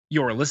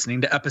You're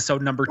listening to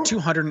episode number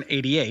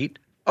 288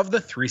 of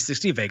the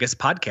 360 Vegas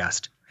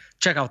podcast.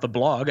 Check out the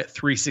blog at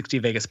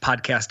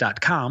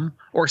 360vegaspodcast.com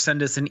or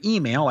send us an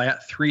email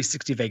at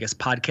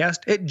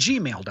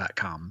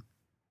 360vegaspodcast@gmail.com.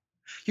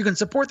 You can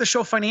support the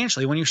show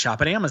financially when you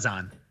shop at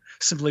Amazon.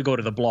 Simply go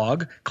to the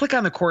blog, click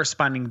on the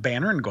corresponding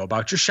banner, and go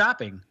about your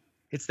shopping.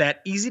 It's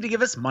that easy to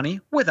give us money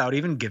without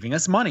even giving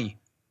us money.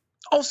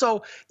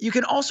 Also, you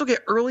can also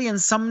get early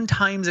and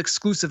sometimes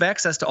exclusive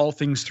access to all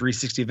things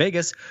 360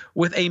 Vegas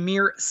with a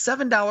mere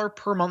 $7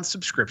 per month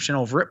subscription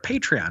over at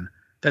Patreon.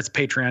 That's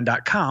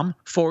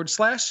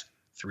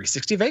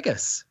patreon.com/360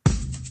 Vegas.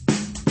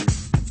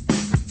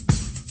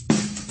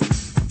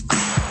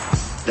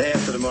 Day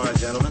after tomorrow,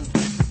 gentlemen,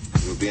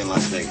 we'll be in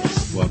Las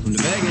Vegas. Welcome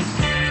to Vegas.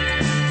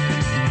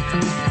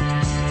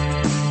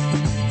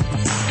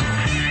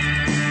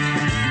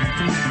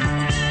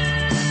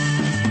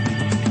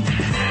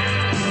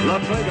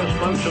 Las Vegas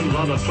functions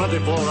on a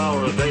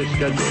 24-hour-a-day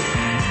schedule.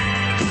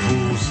 The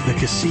pools, the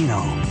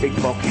casino. Big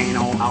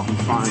volcano out in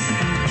front.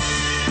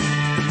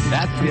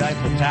 That's the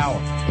Eiffel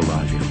Tower.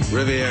 Bellagio.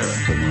 Riviera.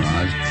 The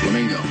Mirage.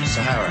 Flamingo.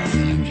 Sahara.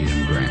 The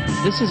MGM Grand.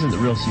 This isn't the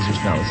real Caesar's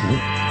Palace, is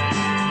it?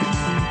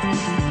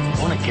 I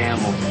want to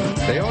gamble.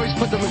 They always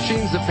put the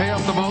machines that pay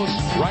off the most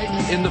right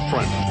in the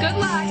front. Good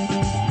luck.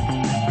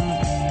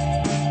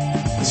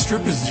 The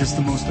Strip is just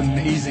the most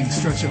amazing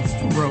stretch of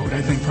road,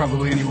 I think,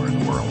 probably anywhere in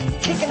the world.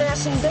 Kicking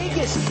ass in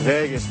Vegas.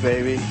 Vegas,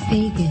 baby.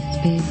 Vegas,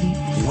 baby.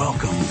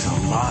 Welcome to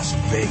Las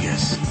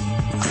Vegas.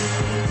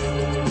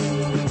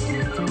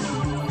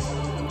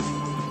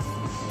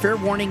 Fair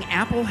warning,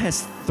 Apple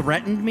has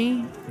threatened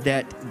me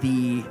that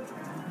the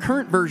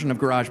current version of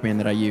GarageBand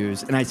that I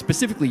use, and I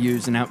specifically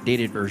use an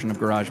outdated version of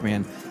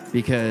GarageBand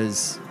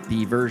because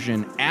the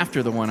version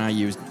after the one I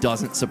use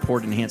doesn't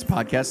support enhanced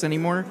podcasts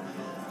anymore.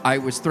 I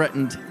was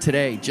threatened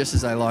today, just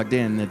as I logged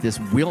in, that this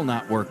will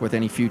not work with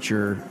any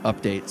future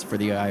updates for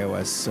the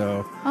iOS.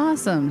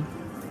 Awesome.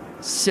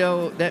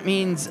 So that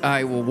means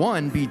I will,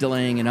 one, be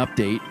delaying an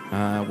update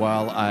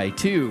while I,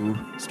 two,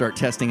 start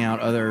testing out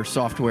other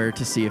software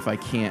to see if I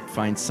can't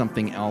find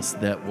something else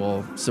that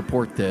will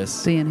support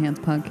this. The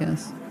enhanced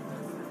podcast.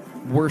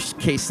 Worst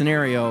case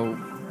scenario,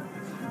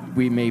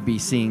 we may be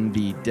seeing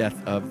the death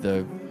of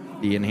the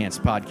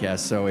enhanced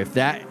podcast. So if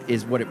that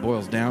is what it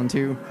boils down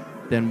to,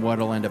 then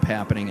what'll end up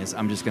happening is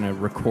I'm just going to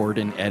record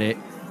and edit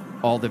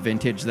all the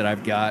vintage that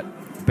I've got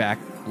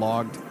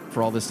backlogged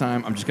for all this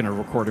time. I'm just going to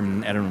record them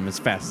and edit them as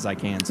fast as I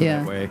can, so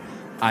that way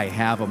I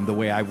have them the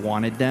way I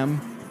wanted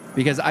them.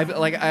 Because I've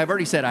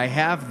already said, I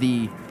have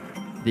the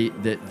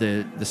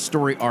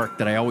story arc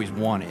that I always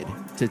wanted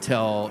to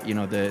tell. You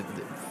know, the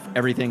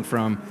everything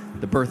from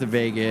the birth of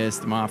Vegas,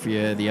 the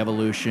Mafia, the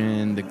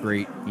evolution, the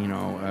great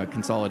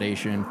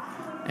consolidation,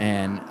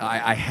 and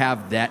I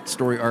have that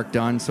story arc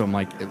done. So I'm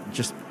like,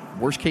 just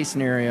worst case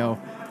scenario,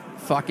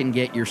 fucking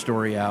get your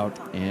story out,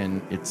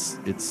 and it's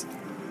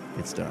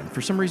done.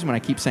 For some reason, when I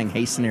keep saying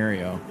 "Hey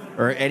scenario"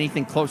 or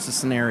anything close to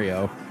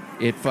scenario,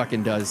 it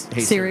fucking does.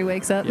 Hey, Siri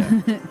wakes up.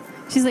 Yeah.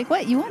 She's like,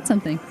 "What? You want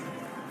something?"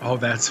 Oh,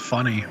 that's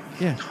funny.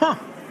 Yeah. Huh.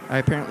 I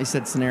apparently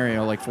said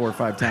scenario like 4 or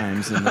 5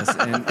 times in this,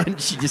 and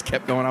she just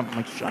kept going up. I'm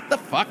like, shut the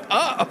fuck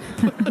up.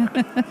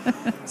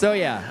 So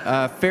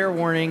yeah, fair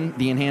warning: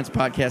 the enhanced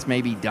podcast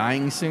may be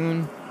dying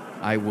soon.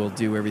 I will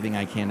do everything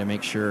I can to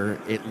make sure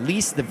at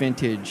least the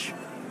vintage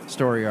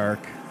story arc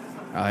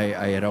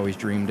I had always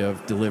dreamed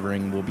of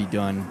delivering will be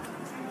done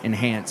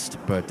enhanced.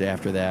 But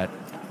after that,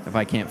 if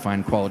I can't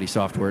find quality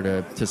software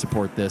to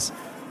support this,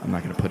 I'm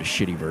not going to put a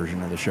shitty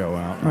version of the show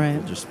out.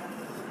 Right.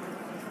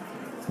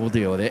 We'll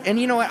deal with it. And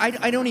you know what?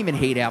 I don't even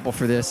hate Apple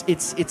for this.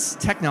 It's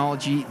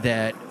technology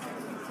that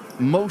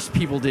most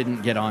people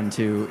didn't get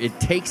onto. It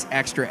takes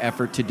extra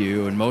effort to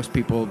do, and most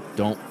people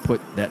don't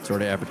put that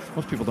sort of effort.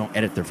 Most people don't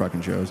edit their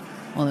fucking shows.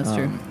 Well, that's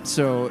true.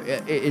 So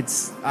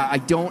I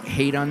don't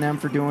hate on them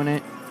for doing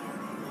it.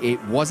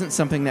 It wasn't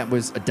something that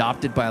was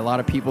adopted by a lot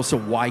of people, so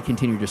why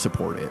continue to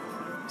support it?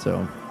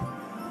 So,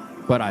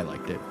 but I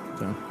liked it.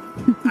 So.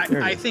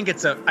 I think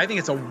it's a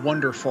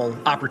wonderful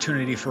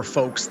opportunity for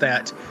folks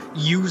that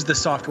use the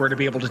software to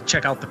be able to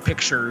check out the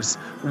pictures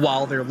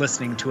while they're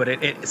listening to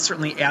it. It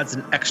certainly adds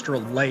an extra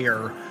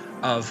layer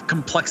of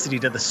complexity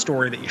to the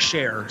story that you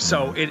share.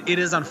 So it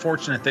is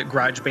unfortunate that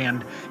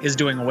GarageBand is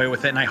doing away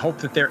with it, and I hope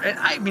that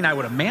I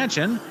would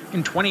imagine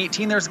in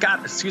 2019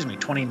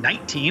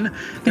 2019,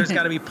 there's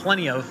got to be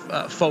plenty of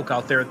folk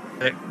out there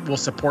that will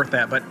support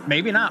that, but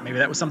maybe not. Maybe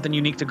that was something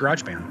unique to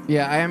GarageBand.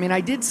 Yeah,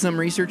 I did some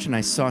research, and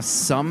I saw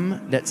some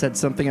that said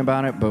something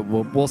about it, but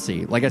we'll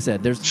see. Like I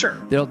said,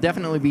 there'll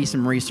definitely be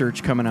some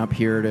research coming up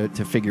here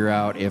to figure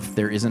out if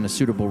there isn't a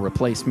suitable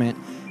replacement,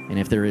 and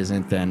if there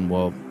isn't, then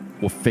we'll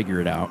figure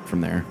it out from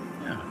there.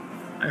 Yeah,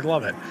 I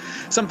love it.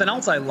 Something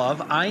else I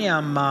love, I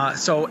am a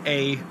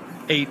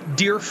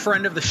dear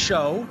friend of the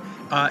show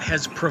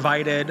has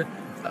provided,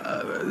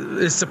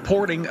 is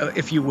supporting,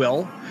 if you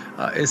will,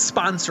 is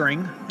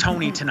sponsoring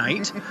Tony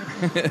tonight.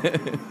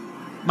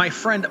 My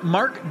friend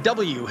Mark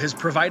W. has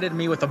provided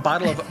me with a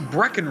bottle of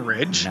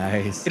Breckenridge.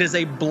 Nice. It is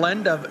a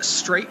blend of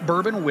straight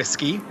bourbon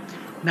whiskey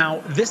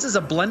Now, this is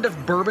a blend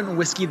of bourbon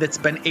whiskey that's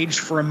been aged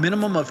for a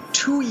minimum of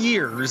 2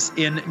 years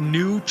in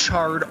new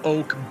charred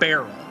oak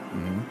barrel.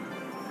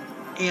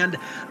 And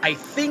I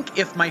think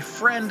if my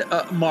friend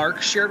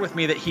Mark shared with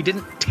me that he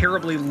didn't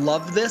terribly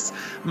love this,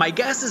 my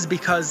guess is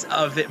because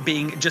of it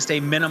being just a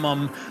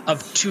minimum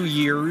of 2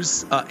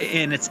 years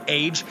in its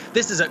age.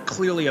 This is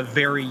clearly a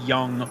very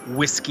young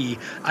whiskey.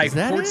 I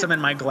poured some in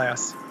my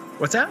glass.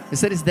 What's that?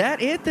 Is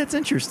that it? That's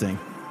interesting.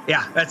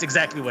 Yeah, that's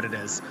exactly what it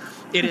is.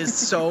 It is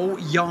so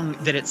young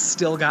that it's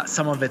still got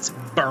some of its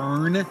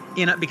burn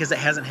in it because it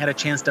hasn't had a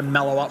chance to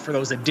mellow out for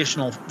those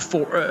additional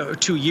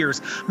 2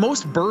 years.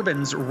 Most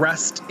bourbons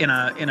rest in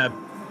a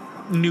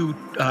new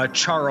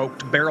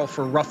char-oaked barrel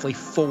for roughly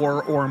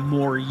 4 or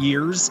more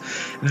years.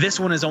 This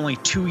one is only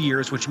 2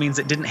 years, which means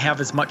it didn't have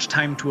as much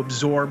time to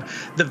absorb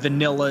the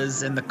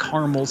vanillas and the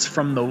caramels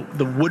from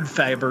the wood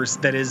fibers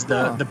that is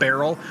the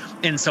barrel.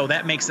 And so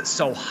that makes it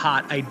so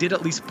hot. I did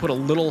at least put a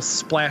little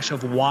splash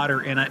of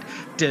water in it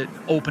to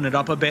open it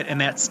up a bit, and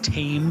that's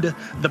tamed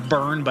the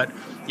burn. But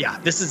yeah,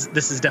 this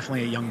is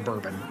definitely a young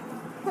bourbon.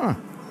 Huh.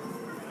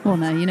 Well,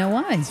 now you know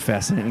why. It's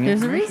fascinating.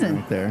 There's a information reason.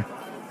 right there.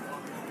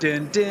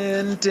 Din,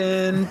 din,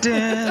 din,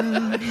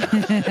 din.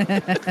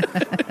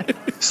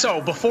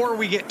 So before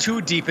we get too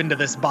deep into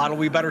this bottle,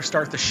 we better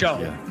start the show.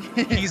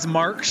 Yeah. He's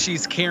Mark,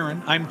 she's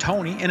Karen, I'm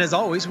Tony, and as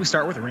always, we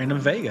start with Random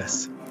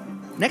Vegas.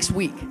 Next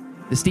week,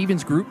 the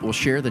Stevens Group will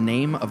share the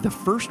name of the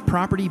first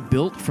property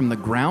built from the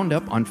ground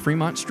up on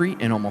Fremont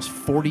Street in almost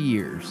 40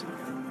 years.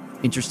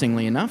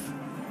 Interestingly enough,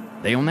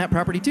 they own that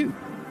property too.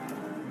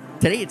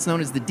 Today it's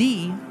known as the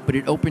D, but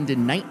it opened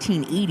in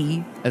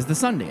 1980 as the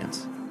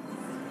Sundance.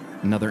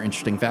 Another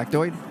interesting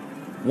factoid,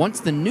 once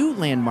the new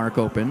landmark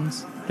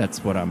opens,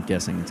 that's what I'm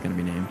guessing it's going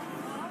to be named,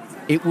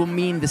 it will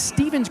mean the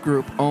Stevens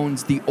Group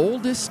owns the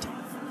oldest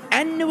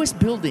and newest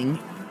building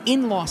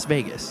in Las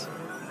Vegas,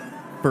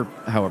 for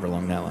however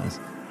long that lasts.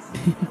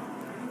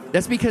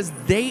 That's because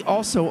they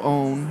also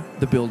own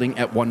the building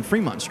at 1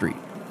 Fremont Street,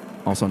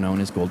 also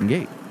known as Golden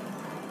Gate.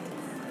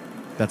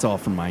 That's all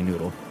from my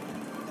noodle.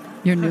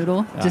 Your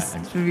noodle, just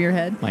through your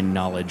head. My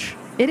knowledge.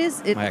 It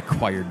is. My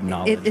acquired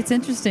knowledge. It's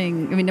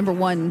interesting. I mean, number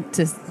one,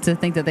 to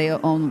think that they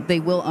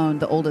will own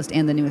the oldest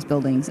and the newest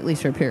buildings, at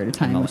least for a period of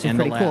time, which is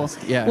pretty cool.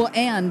 Yeah. Well,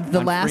 and the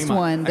last Fremont.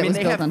 one that was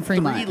built on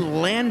Fremont. They have 3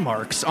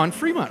 landmarks on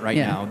Fremont right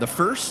now. The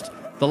first,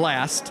 the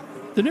last,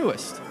 the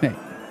newest. Right.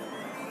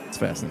 It's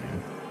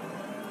fascinating.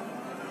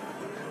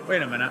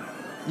 Wait a minute.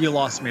 You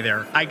lost me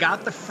there. I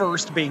got the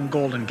first being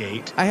Golden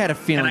Gate. I had a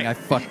feeling I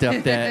fucked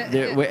up that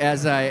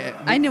as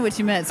I knew what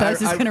you meant, so I was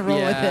just going to roll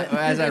with it.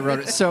 As I wrote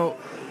it. So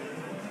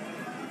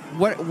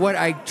what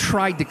I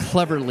tried to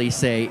cleverly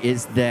say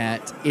is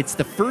that it's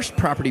the first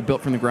property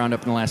built from the ground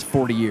up in the last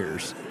 40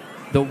 years.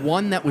 The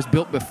one that was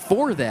built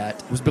before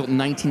that was built in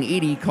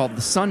 1980 called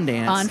the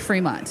Sundance. On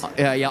Fremont.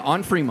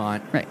 On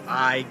Fremont. Right.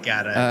 I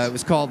got it. It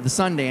was called the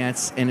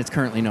Sundance, and it's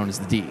currently known as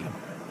the D.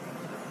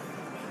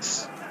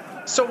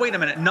 So wait a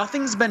minute.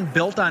 Nothing's been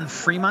built on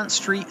Fremont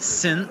Street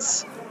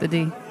since the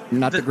D.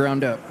 Not the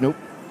ground up. Nope.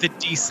 The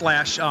D /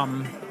 Sundance?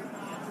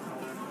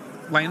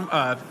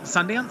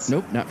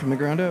 Nope, not from the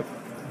ground up.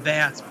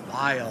 That's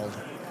wild.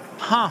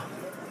 Huh.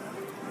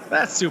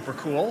 That's super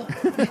cool.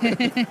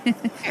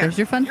 There's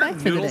your fun fact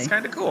for the day. Noodle's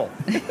kind of cool.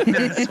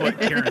 That's what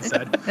Karen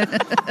said.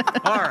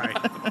 All right.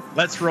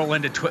 Let's roll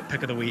into Twit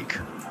Pick of the Week.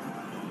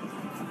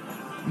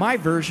 My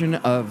version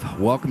of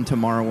Welcome to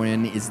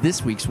Morrowind is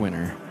this week's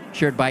winner,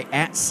 shared by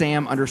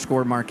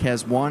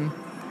 @Sam_Marquez1.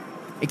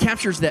 It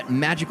captures that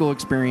magical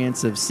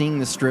experience of seeing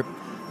the strip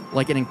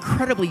like an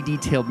incredibly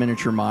detailed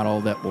miniature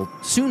model that will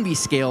soon be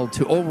scaled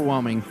to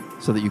overwhelming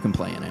so that you can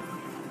play in it.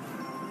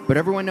 But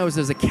everyone knows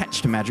there's a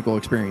catch to magical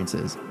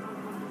experiences.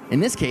 In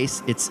this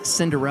case, it's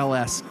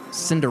Cinderella-esque.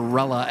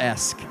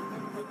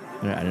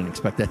 I didn't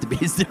expect that to be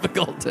as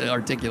difficult to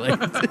articulate.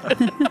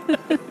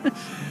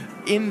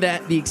 In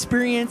that the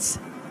experience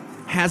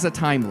has a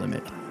time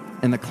limit,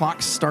 and the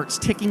clock starts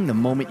ticking the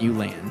moment you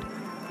land.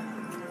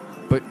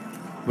 But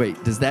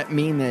wait, does that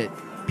mean that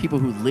people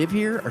who live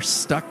here are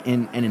stuck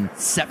in an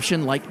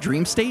Inception-like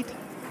dream state?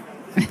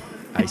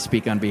 I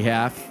speak on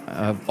behalf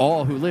of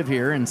all who live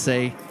here and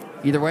say,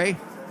 either way,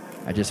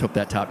 I just hope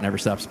that top never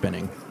stops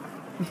spinning.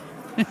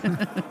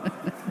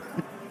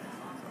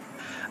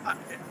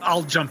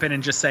 I'll jump in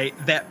and just say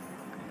that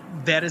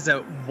is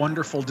a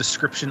wonderful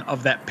description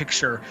of that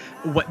picture.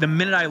 The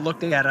minute I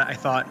looked at it, I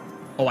thought,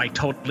 oh, I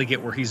totally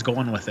get where he's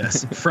going with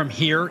this. From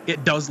here,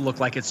 it does look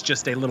like it's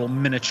just a little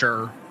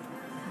miniature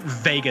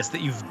Vegas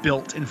that you've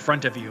built in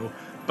front of you.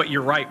 But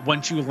you're right.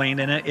 Once you land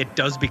in it, it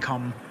does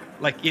become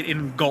like it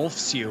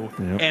engulfs you.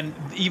 Yep. And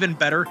even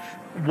better,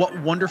 what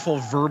wonderful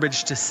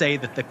verbiage to say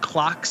that the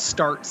clock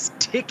starts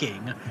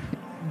ticking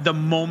the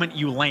moment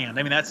you land.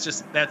 I mean,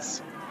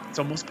 it's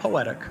almost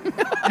poetic.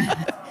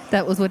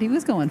 That was what he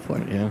was going for.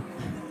 Yeah.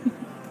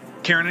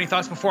 Karen, any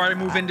thoughts before I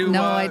move into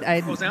No,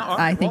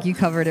 I think you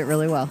covered it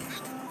really well.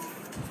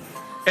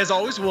 As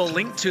always, we'll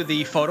link to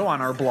the photo on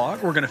our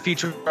blog. We're going to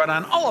feature it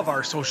on all of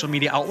our social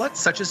media outlets,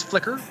 such as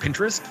Flickr,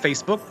 Pinterest,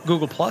 Facebook,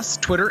 Google+,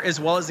 Twitter, as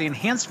well as the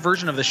enhanced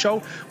version of the show,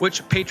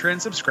 which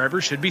Patreon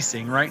subscribers should be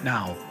seeing right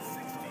now.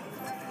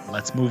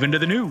 Let's move into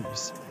the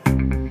news.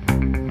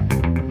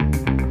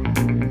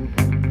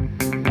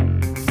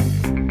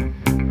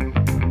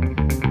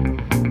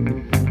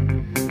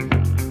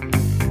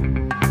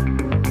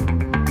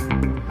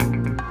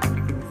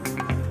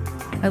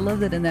 I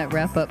love that in that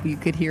wrap up you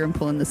could hear him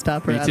pulling the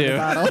stopper out of the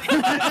bottle.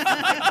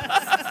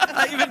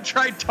 I even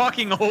tried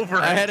talking over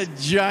it. I had a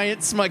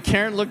giant smile.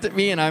 Karen looked at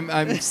me, and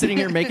I'm sitting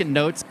here making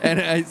notes,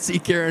 and I see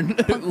Karen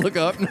look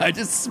up, and I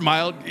just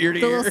smiled ear to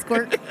The ear. little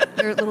squirt,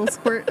 or little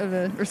squirt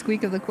of or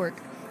squeak of the cork.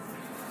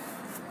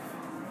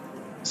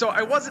 So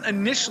I wasn't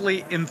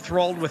initially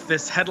enthralled with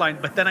this headline,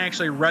 but then I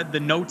actually read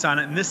the notes on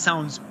it, and this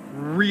sounds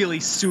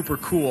really super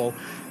cool.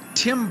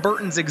 Tim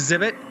Burton's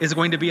exhibit is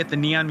going to be at the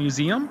Neon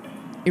Museum.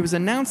 It was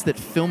announced that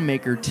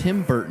filmmaker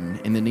Tim Burton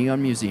and the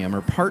Neon Museum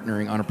are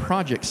partnering on a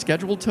project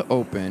scheduled to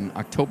open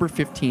October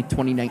 15th,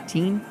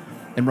 2019,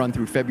 and run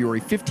through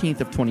February 15th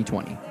of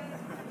 2020.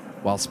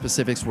 While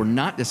specifics were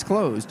not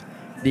disclosed,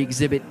 the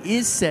exhibit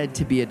is said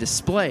to be a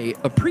display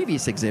of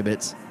previous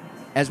exhibits,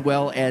 as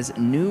well as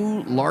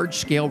new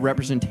large-scale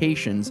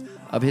representations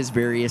of his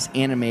various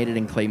animated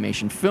and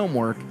claymation film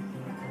work,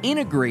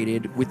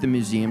 integrated with the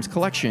museum's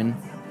collection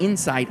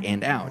inside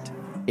and out,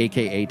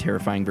 aka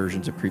terrifying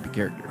versions of creepy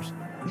characters.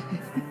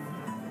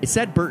 It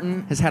said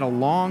Burton has had a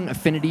long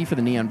affinity for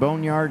the Neon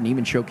Boneyard and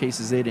even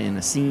showcases it in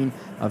a scene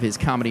of his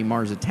comedy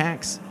Mars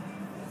Attacks.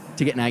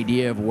 To get an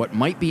idea of what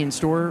might be in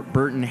store,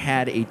 Burton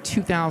had a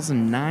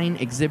 2009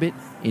 exhibit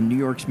in New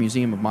York's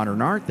Museum of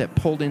Modern Art that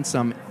pulled in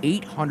some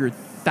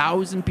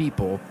 800,000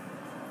 people,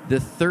 the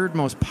third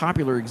most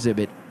popular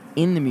exhibit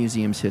in the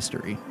museum's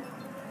history.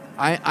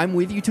 I'm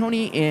with you,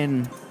 Tony,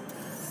 in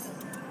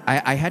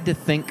I had to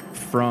think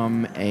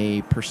from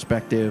a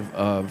perspective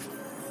of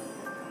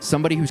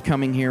somebody who's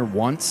coming here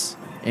once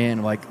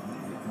and like,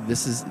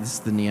 this is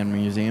the Neon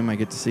Museum I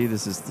get to see.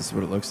 This is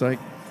what it looks like.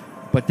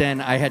 But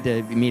then I had to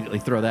immediately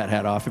throw that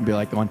hat off and be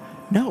like, going,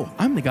 no,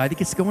 I'm the guy that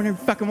gets to go whenever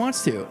he fucking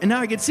wants to, and now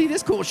I get to see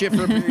this cool shit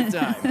for a period of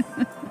time.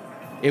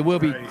 It will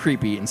be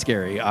creepy and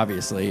scary,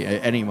 obviously.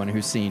 Anyone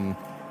who's seen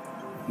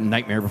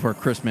Nightmare Before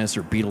Christmas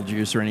or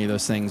Beetlejuice or any of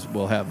those things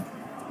will have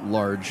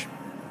large,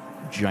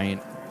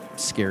 giant,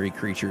 scary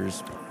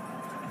creatures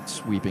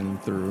sweeping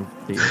through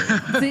the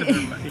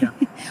air.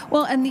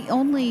 Well, and the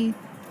only,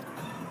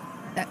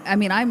 I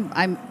mean,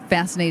 I'm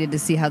fascinated to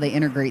see how they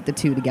integrate the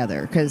two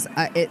together, because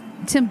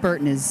Tim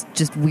Burton is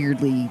just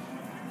weirdly,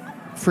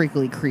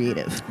 freakily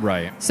creative.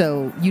 Right.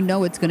 So you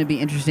know it's going to be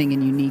interesting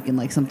and unique and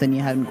like something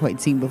you hadn't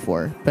quite seen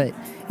before. But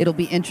it'll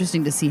be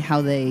interesting to see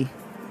how they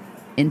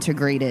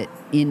integrate it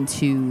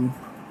into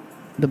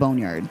the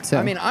Boneyard. So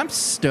I mean, I'm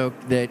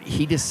stoked that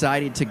he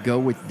decided to go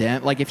with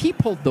them. Like, if he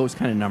pulled those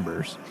kind of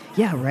numbers,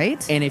 yeah,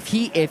 right. and if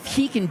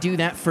he can do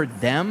that for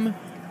them,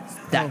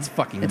 that's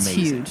fucking it's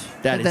amazing. Huge.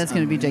 That's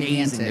going to be amazing.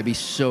 gigantic. It'd be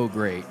so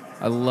great.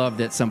 I love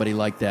that somebody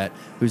like that,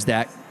 who's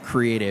that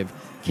creative,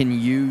 can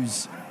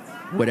use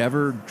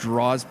whatever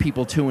draws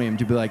people to him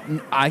to be like,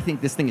 I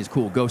think this thing is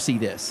cool. Go see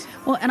this.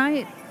 Well, and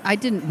I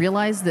didn't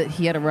realize that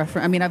he had a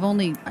reference. I mean,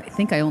 I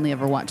think I only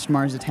ever watched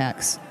Mars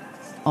Attacks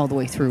all the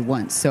way through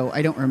once, so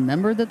I don't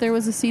remember that there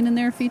was a scene in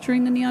there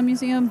featuring the Neon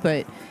Museum,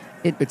 but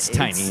it's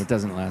tiny. It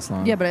doesn't last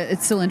long. Yeah, but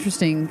it's still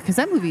interesting because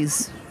that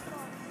movie's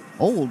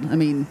old. I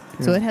mean,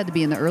 so it had to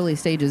be in the early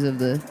stages of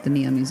the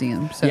Neon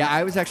Museum. So. Yeah,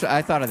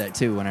 I thought of that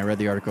too when I read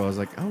the article. I was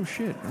like, oh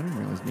shit, I didn't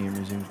realize Neon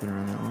Museum's been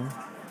around that long.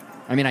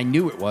 I mean, I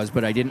knew it was,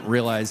 but I didn't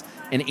realize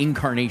an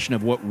incarnation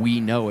of what we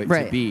know it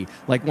to be.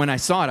 Like, when I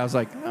saw it, I was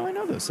like, oh, I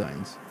know those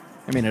signs.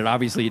 I mean, it's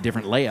obviously a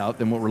different layout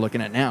than what we're looking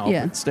at now,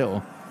 but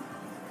still.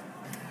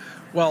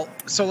 Well,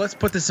 so let's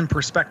put this in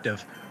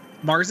perspective.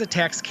 Mars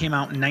Attacks came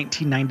out in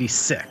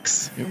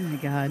 1996. Oh my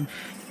God.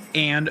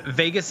 And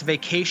Vegas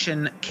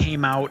Vacation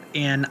came out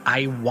in,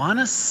 I want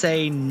to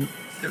say...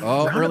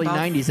 early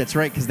 90s. That's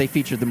right, because they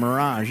featured the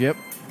Mirage. Yep.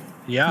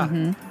 Yeah.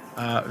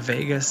 Mm-hmm.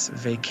 Vegas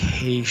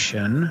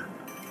Vacation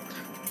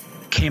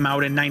came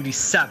out in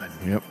 97.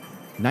 Yep.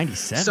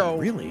 97? So,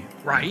 really?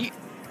 Right.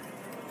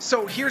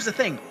 So here's the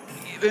thing.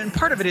 And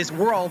part of it is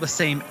we're all the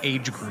same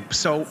age group.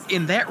 So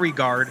in that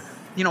regard...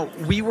 You know,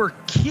 we were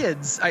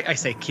kids. I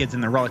say kids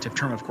in the relative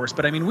term, of course,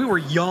 but I mean, we were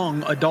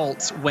young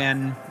adults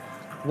when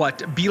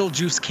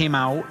Beetlejuice came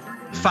out,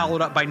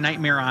 followed up by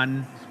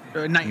Nightmare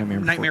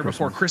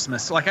Before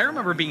Christmas. So, like, I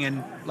remember being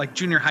in like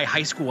junior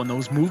high school when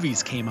those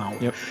movies came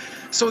out. Yep.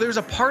 So there's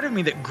a part of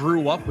me that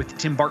grew up with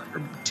Tim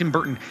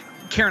Burton.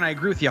 Karen, I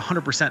agree with you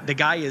 100%. The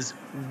guy is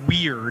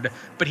weird,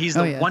 but he's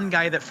the one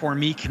guy that for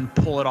me can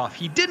pull it off.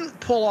 He didn't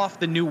pull off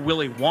the new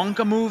Willy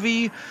Wonka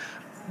movie.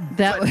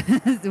 That was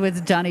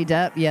with Johnny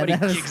Depp. Yeah,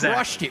 but that was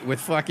crushed it with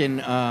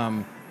fucking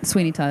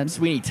Sweeney Todd.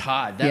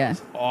 That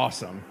was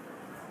awesome.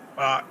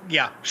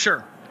 Yeah,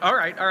 sure. All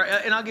right,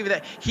 and I'll give you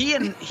that. He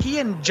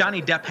and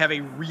Johnny Depp have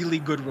a really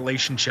good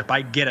relationship.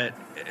 I get it.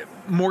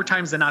 More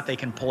times than not, they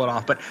can pull it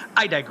off. But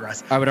I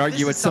digress. I would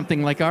argue it's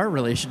something like our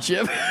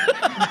relationship.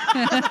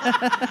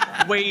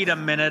 Wait a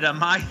minute.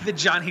 Am I the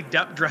Johnny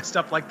Depp dressed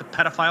up like the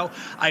pedophile?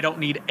 I don't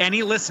need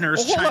any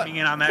listeners chiming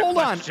in on that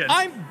question.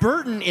 Hold on. I'm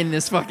Burton in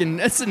this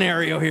fucking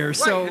scenario here. Right,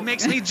 so it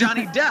makes me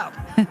Johnny Depp.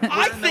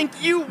 I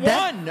think you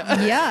won.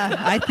 Yeah,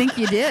 I think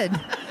you did.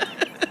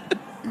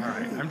 All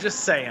right. I'm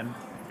just saying.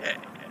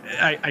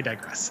 I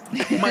digress.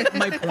 My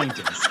point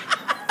is,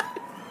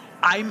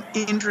 I'm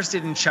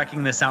interested in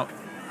checking this out.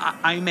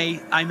 I'm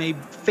a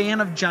fan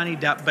of Johnny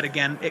Depp, but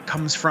again, it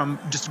comes from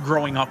just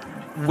growing up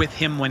with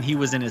him when he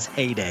was in his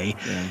heyday.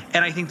 Yeah.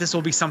 And I think this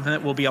will be something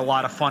that will be a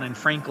lot of fun. And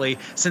frankly,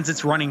 since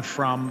it's running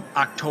from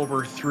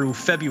October through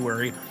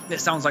February, it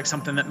sounds like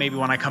something that maybe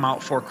when I come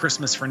out for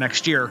Christmas for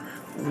next year,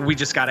 we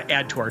just got to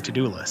add to our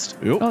to-do list.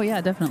 Yep. Oh,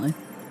 yeah, definitely.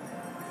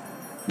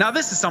 Now,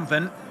 this is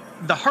something.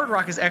 The Hard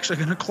Rock is actually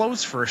going to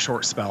close for a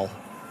short spell.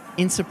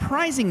 In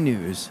surprising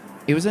news,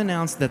 it was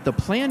announced that the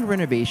planned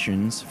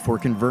renovations for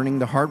converting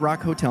the Hard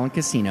Rock Hotel and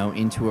Casino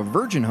into a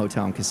Virgin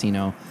Hotel and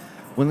Casino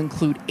will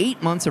include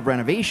 8 months of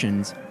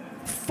renovations,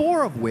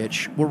 4 of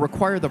which will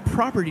require the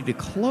property to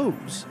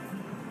close.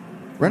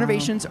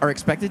 Renovations are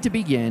expected to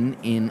begin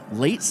in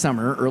late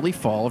summer, early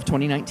fall of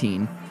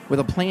 2019, with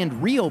a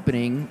planned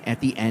reopening at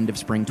the end of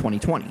spring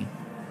 2020.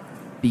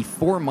 The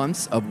 4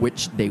 months of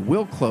which they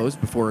will close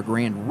before a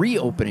grand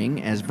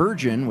reopening as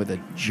Virgin with a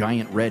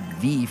giant red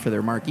V for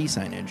their marquee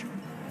signage.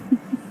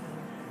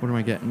 What am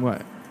I getting?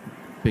 What?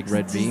 Big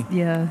red V?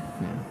 Yeah.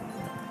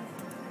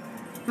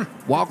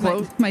 While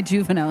closed. My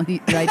juvenile idea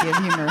of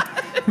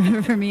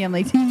humor. For me, I'm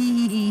like,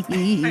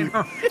 I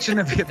know.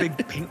 Shouldn't it be a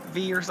big pink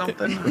V or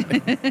something?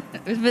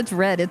 If it's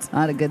red, it's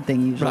not a good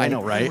thing usually. I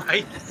know, right?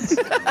 Right?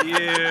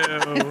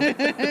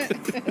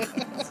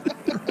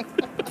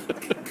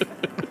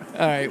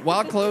 All right.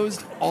 While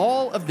closed,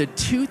 all of the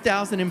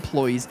 2,000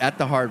 employees at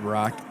the Hard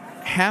Rock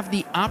have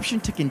the option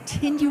to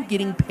continue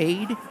getting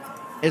paid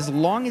as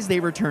long as they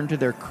return to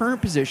their current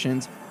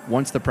positions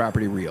once the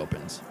property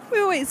reopens.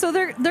 Wait. So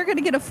they're going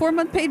to get a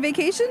 4-month paid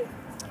vacation?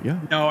 Yeah.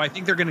 No, I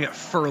think they're going to get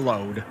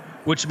furloughed,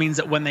 which means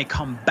that when they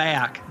come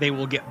back, they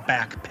will get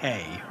back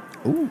pay.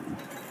 Ooh,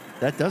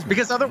 that does make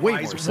because way more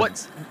otherwise,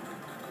 sense.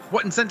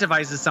 what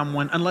incentivizes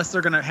someone, unless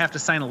they're going to have to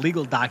sign a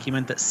legal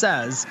document that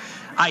says,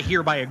 I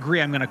hereby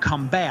agree I'm going to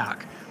come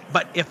back.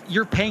 But if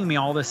you're paying me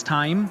all this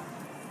time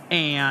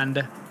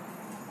and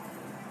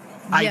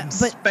I'm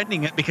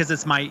spending it because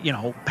it's my,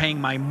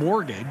 paying my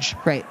mortgage.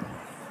 Right.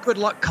 Good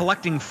luck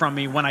collecting from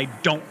me when I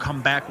don't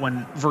come back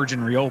when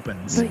Virgin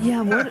reopens. But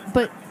yeah,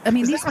 but I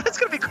mean, is that what it's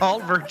going to be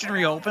called? Virgin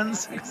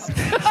reopens?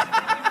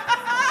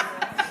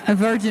 A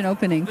Virgin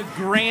opening. The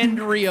grand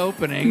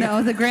reopening.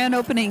 No, the grand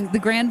opening. The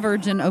Grand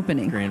Virgin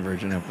opening. Grand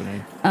Virgin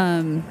opening.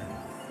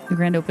 The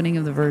grand opening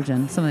of the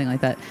Virgin, something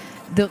like that.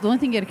 The only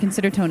thing you got to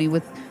consider, Tony,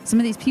 with some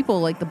of these people,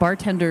 like the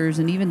bartenders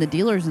and even the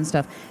dealers and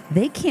stuff,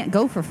 they can't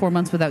go for 4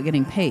 months without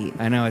getting paid.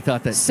 I know. I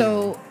thought that.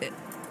 So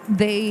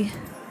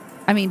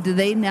do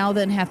they now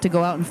then have to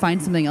go out and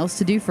find something else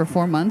to do for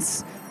 4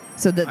 months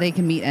so that they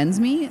can meet ends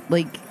meet?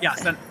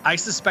 Yes, and I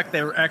suspect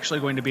they're actually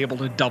going to be able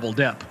to double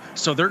dip.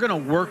 So they're going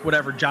to work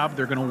whatever job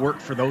they're going to work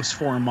for those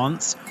 4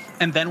 months,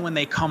 and then when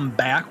they come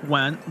back,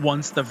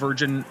 once the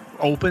Virgin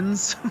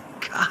opens,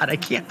 God,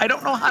 I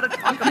don't know how to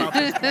talk about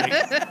this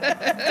place.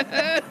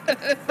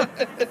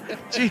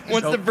 Jeez,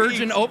 once the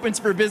Virgin opens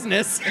for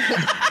business.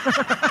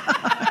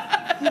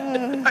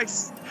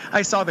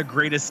 I saw the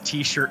greatest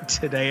T-shirt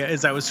today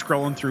as I was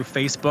scrolling through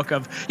Facebook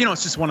of,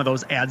 it's just one of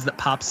those ads that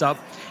pops up,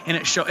 and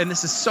and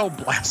this is so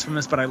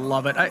blasphemous, but I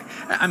love it.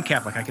 I'm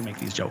Catholic, I can make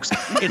these jokes.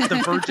 It's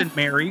the Virgin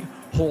Mary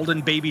holding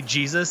baby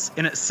Jesus,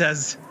 and it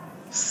says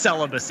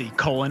celibacy,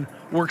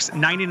 works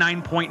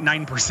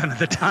 99.9% of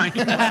the time.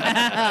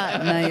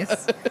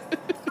 Nice.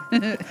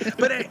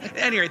 But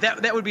anyway,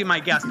 that would be my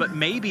guess. But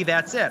maybe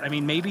that's it. I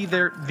mean, maybe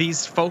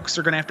these folks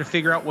are going to have to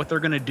figure out what they're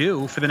going to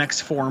do for the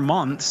next 4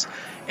 months,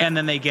 and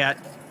then they'll get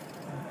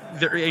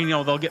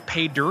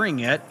paid during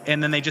it,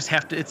 and then they just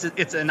have to.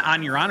 It's an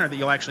on your honor that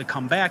you'll actually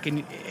come back,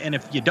 and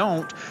if you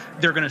don't,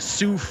 they're going to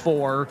sue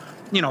for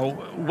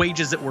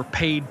wages that were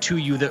paid to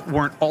you that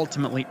weren't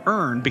ultimately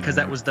earned because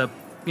that was the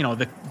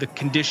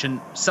condition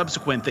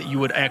subsequent that you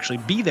would actually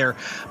be there.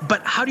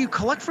 But how do you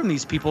collect from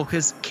these people?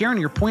 Because Karen,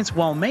 your point's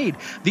well made.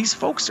 These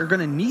folks are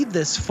going to need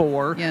this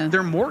for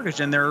their mortgage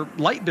and their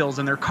light bills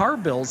and their car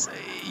bills.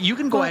 You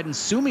can go ahead and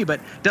sue me, but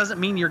doesn't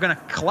mean you're going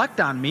to collect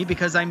on me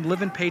because I'm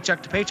living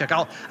paycheck to paycheck.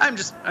 I'm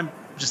just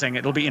saying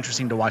it'll be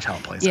interesting to watch how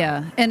it plays out.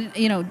 Yeah, and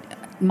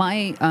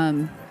my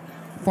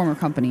former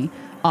company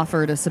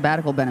offered a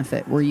sabbatical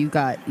benefit where you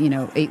got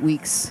 8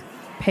 weeks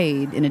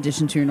paid in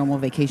addition to your normal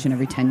vacation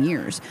every 10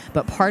 years.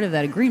 But part of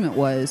that agreement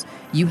was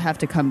you have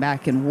to come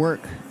back and work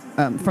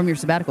from your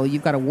sabbatical.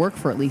 You've got to work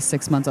for at least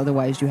 6 months.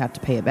 Otherwise, you have to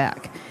pay it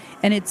back.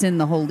 And it's in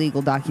the whole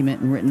legal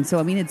document and written. So,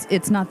 I mean,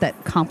 it's not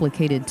that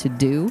complicated to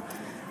do.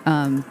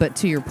 But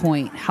to your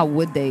point, how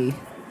would they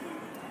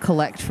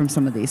collect from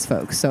some of these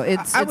folks. So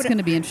it's going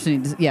to be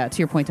interesting. To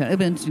your point, it'll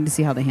be interesting to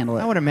see how they handle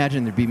it. I would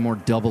imagine there'd be more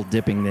double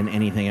dipping than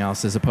anything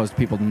else, as opposed to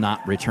people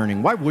not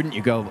returning. Why wouldn't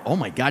you go, oh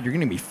my God, you're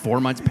going to be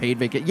 4 months paid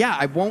vacation? Yeah,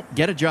 I won't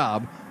get a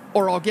job,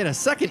 or I'll get a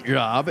second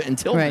job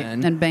until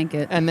then, and bank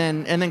it, and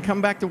then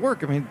come back to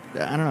work. I mean,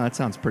 I don't know. That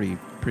sounds pretty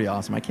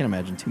awesome. I can't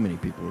imagine too many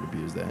people would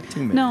abuse that.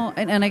 Too many. No,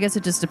 and I guess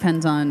it just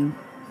depends on,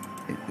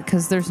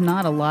 because there's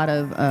not a lot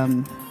of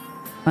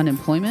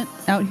unemployment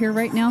out here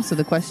right now. So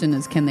the question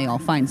is, can they all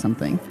find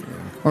something? Yeah.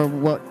 Or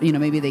what,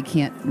 maybe they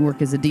can't work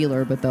as a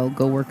dealer, but they'll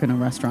go work in a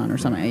restaurant or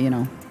something,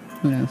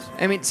 who knows?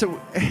 I mean,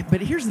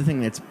 but here's the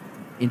thing that's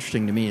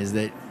interesting to me is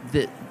that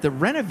the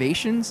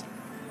renovations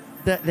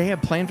that they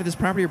have planned for this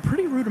property are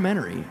pretty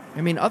rudimentary.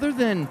 I mean, other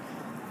than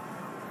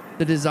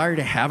the desire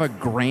to have a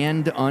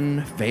grand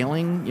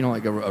unveiling,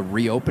 like a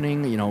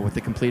reopening, with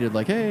the completed,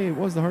 like, hey, it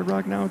was the Hard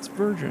Rock, now it's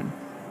Virgin.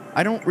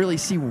 I don't really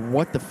see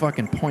what the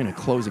fucking point of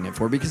closing it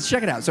for, because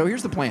check it out. So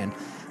here's the plan.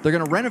 They're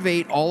going to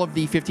renovate all of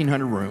the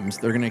 1,500 rooms.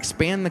 They're going to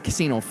expand the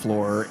casino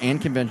floor and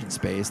convention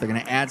space. They're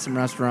going to add some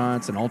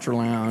restaurants, an ultra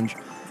lounge,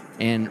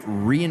 and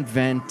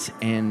reinvent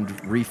and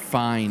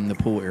refine the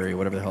pool area,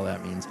 whatever the hell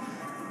that means.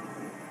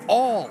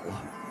 All,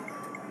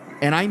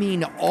 and I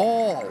mean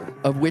all,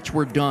 of which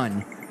were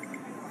done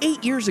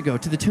 8 years ago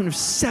to the tune of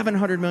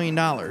 $700 million.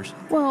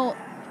 Well,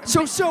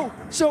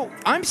 so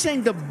I'm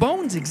saying the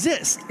bones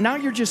exist. Now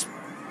you're just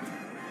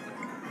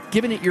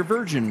giving it your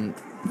Virgin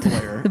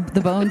flair. the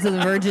bones of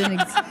the Virgin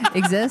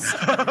exist.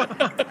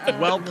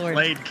 Well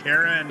played,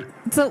 Karen.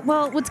 So,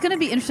 what's going to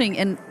be interesting,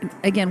 and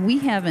again, we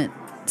haven't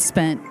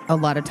spent a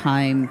lot of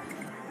time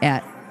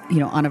at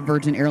on a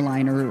Virgin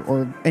airline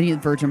or any of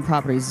the Virgin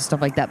properties and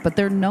stuff like that, but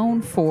they're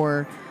known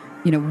for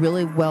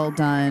really well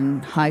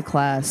done, high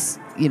class,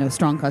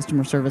 strong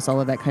customer service,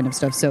 all of that kind of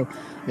stuff. So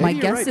my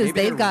guess is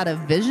they've got a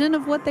vision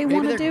of what they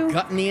want to do.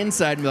 Cutting the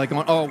inside and be like,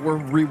 oh, we're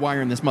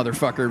rewiring this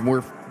motherfucker, and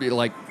we're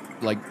like,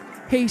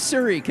 hey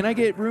Siri, can I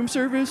get room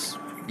service?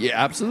 Yeah,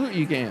 absolutely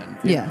you can.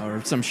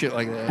 Or some shit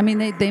like that. I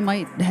mean, they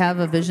might have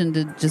a vision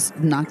to just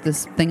knock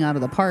this thing out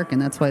of the park,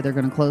 and that's why they're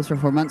going to close for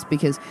 4 months,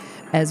 because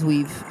as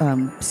we've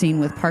seen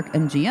with Park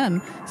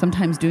MGM,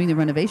 sometimes doing the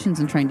renovations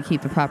and trying to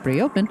keep the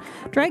property open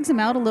drags them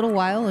out a little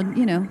while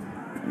and,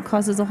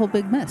 causes a whole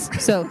big mess.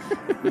 So,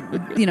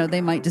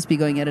 they might just be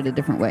going at it a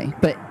different way.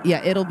 But,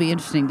 yeah, it'll be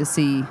interesting to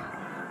see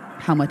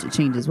how much it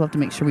changes. We'll have to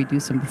make sure we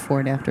do some before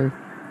and after.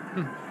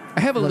 I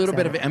have a little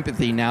bit of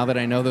empathy now that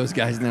I know those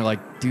guys, and they're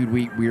like, dude,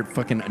 we're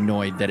fucking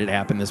annoyed that it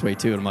happened this way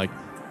too. And I'm like,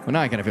 well,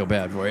 now I kind of feel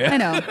bad for you. I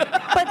know.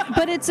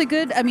 But it's a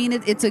good,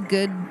 it's a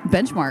good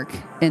benchmark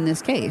in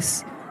this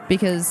case,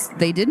 because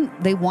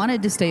they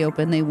wanted to stay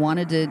open. They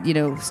wanted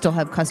to, still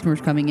have customers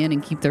coming in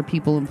and keep their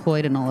people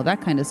employed and all of that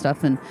kind of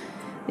stuff. And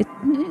it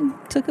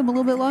took them a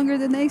little bit longer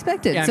than they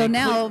expected. Yeah, so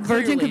now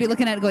Virgin could be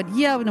looking at it going,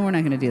 yeah, no, we're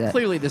not going to do that.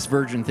 Clearly this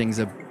Virgin thing's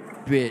a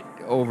bit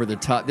over the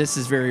top. This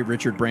is very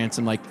Richard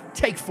Branson, like,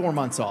 take 4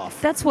 months off.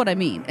 That's what I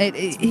mean.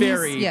 It's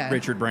very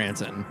Richard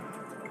Branson.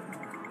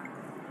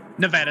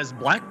 Nevada's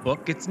Black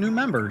Book gets new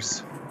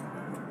members.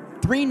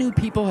 3 new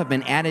people have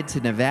been added to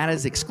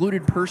Nevada's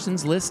excluded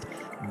persons list,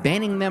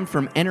 banning them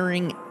from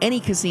entering any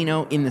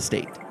casino in the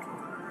state.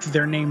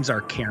 Their names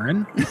are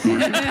Karen.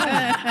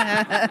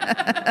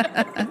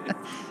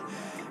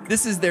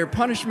 This is their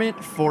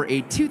punishment for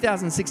a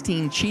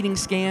 2016 cheating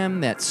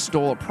scam that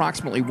stole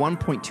approximately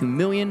 $1.2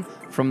 million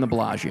from the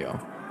Bellagio.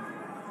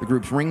 The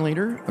group's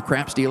ringleader, a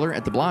craps dealer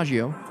at the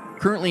Bellagio,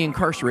 currently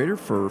incarcerated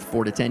for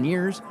 4 to 10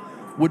 years,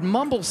 would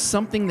mumble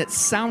something that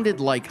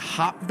sounded like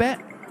hop bet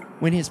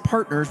when his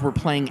partners were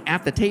playing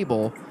at the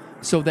table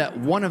so that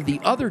one of the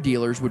other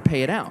dealers would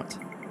pay it out.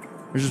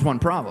 There's just one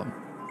problem.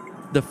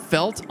 The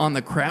felt on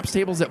the craps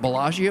tables at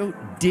Bellagio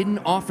didn't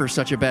offer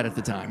such a bet at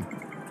the time.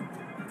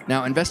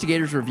 Now,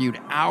 investigators reviewed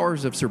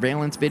hours of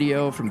surveillance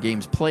video from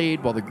games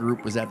played while the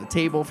group was at the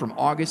table from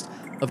August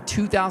of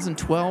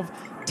 2012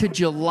 to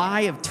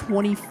July of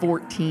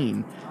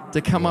 2014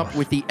 to come up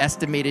with the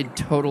estimated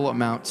total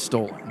amount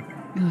stolen.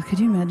 Oh, could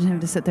you imagine having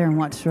to sit there and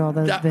watch through all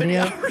those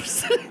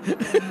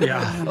videos?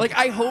 Yeah. Like,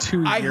 I hope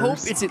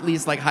it's at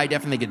least like high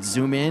def and they could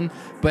zoom in.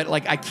 But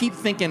like, I keep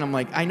thinking, I'm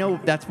like, I know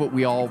that's what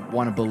we all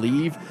want to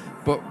believe,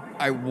 but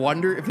I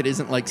wonder if it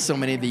isn't like so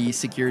many of the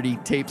security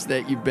tapes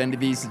that you've been to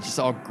these, it's just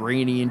all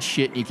grainy and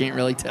shit, and you can't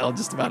really tell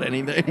just about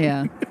anything.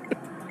 Yeah.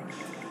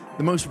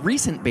 The most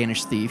recent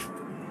banished thief,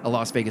 a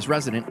Las Vegas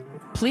resident,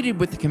 pleaded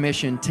with the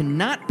commission to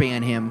not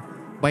ban him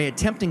by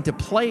attempting to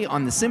play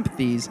on the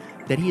sympathies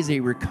that he is a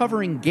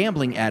recovering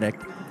gambling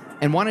addict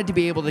and wanted to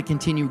be able to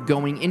continue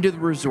going into the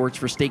resorts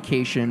for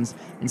staycations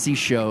and see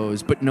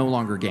shows, but no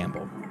longer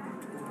gamble.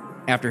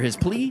 After his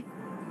plea,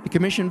 the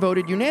commission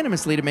voted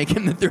unanimously to make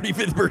him the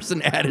 35th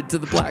person added to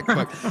the Black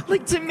Book.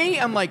 Like, to me,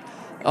 I'm like,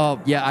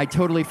 oh, yeah, I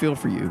totally feel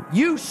for you.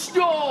 You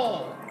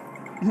stole!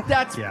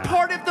 That's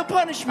part of the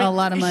punishment. A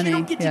lot of money. You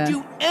don't get to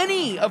do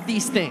any of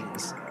these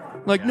things.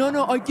 Like,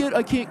 no, I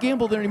can't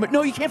gamble there anymore.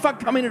 No, you can't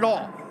fucking come in at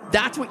all.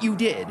 That's what you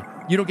did.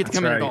 You don't get to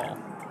come in at all.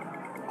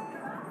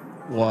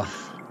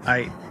 Woof.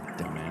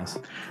 Dumbass. yes.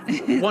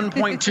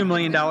 $1.2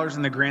 million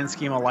in the grand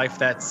scheme of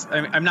life,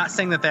 I'm not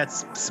saying that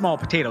that's small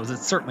potatoes.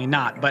 It's certainly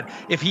not. But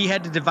if he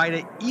had to divide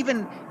it,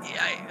 even,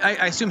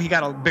 I assume he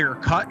got a bigger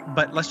cut,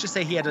 but let's just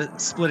say he had to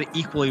split it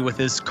equally with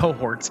his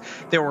cohorts.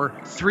 There were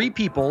 3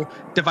 people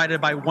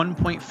divided by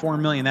 1.4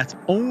 million. That's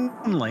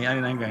only,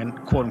 and again,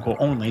 quote unquote,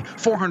 only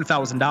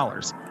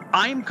 $400,000.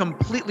 I'm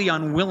completely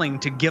unwilling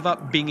to give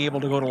up being able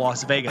to go to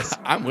Las Vegas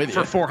I'm with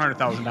you. for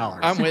 $400,000.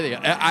 I'm with you.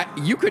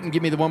 You couldn't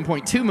give me the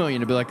 1.2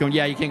 million to be like, oh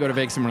yeah, you can't go to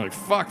Vegas. And we're like,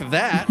 fuck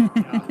that.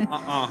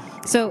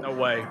 So No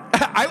way.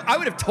 I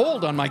would have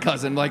told on my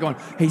cousin, like, going,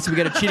 hey, so we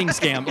got a cheating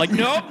scam. Like,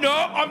 no,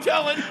 I'm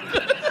telling.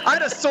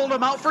 I'd have sold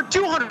him out for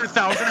 $200,000.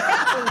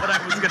 What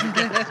I was going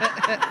to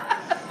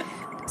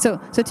get. So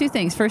 2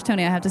 things. First,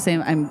 Tony, I have to say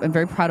I'm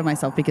very proud of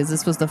myself because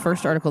this was the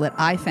first article that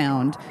I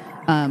found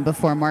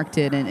before Mark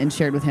did and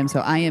shared with him. So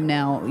I am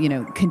now,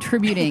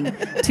 contributing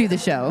to the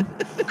show.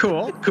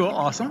 Cool,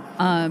 awesome.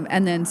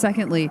 And then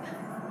secondly,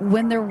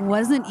 when there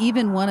wasn't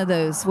even one of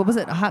those, what was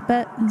it, a hot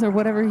bet or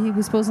whatever he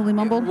was supposedly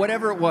mumbled?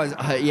 Whatever it was,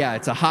 yeah,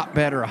 it's a hot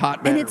bet or a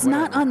hot bet. And it's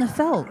not on the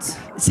felt.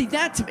 See,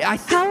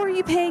 how are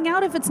you paying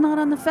out if it's not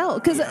on the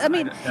felt? Because,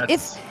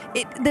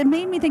 that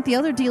made me think the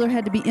other dealer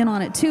had to be in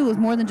on it, too. It was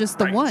more than just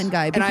the one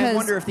guy. And I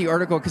wonder if the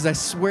article, because I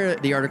swear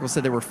the article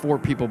said there were 4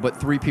 people, but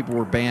 3 people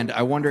were banned.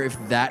 I wonder if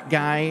that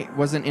guy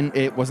wasn't in,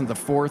 it wasn't the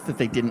 4th that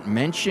they didn't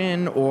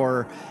mention,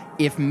 or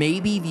if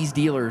maybe these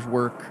dealers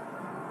work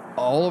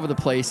all over the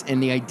place,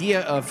 and the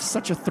idea of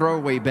such a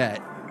throwaway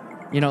bet,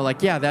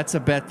 that's a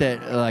bet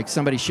that, like,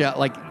 somebody shot,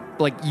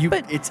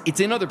 it's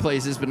in other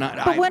places, but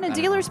not. But when a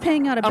dealer's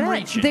paying out a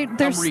bet,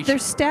 they're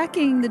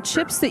stacking the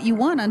chips that you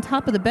won on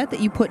top of the bet that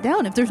you put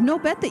down. If there's no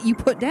bet that you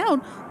put down,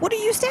 what are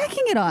you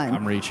stacking it on?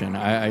 I'm reaching.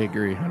 I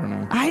agree. I don't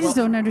know. I just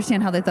don't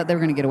understand how they thought they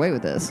were going to get away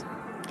with this.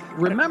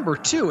 Remember,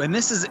 too, and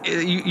this is,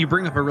 you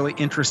bring up a really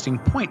interesting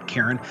point,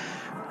 Karen.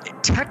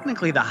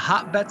 Technically, the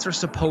hot bets are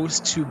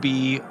supposed to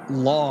be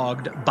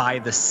logged by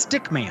the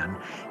stick man,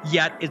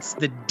 yet it's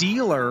the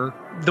dealer,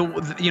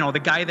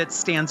 the guy that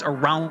stands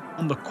around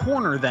the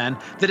corner then,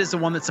 that is the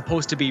one that's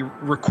supposed to be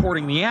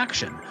recording the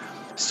action.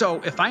 So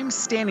if I'm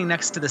standing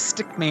next to the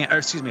stick man,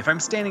 if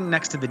I'm standing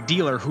next to the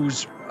dealer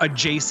who's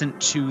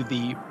adjacent to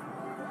the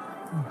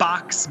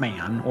box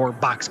man or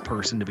box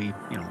person to be,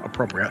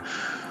 appropriate,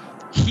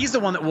 he's the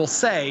one that will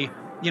say,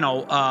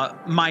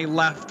 my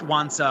left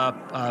wants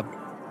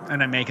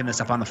and I'm making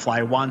this up on the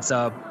fly, wants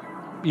a,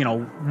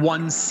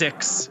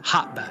 1-6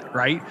 hot bet,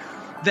 right?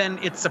 Then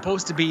it's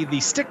supposed to be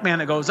the stick man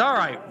that goes, all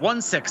right,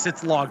 1-6,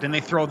 it's logged, and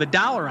they throw the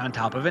dollar on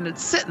top of it, and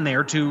it's sitting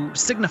there to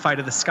signify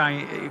to the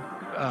sky,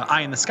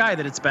 eye in the sky,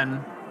 that it's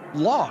been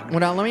logged. Well,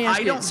 now let me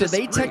ask you. So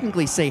they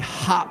technically say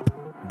hop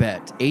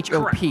bet,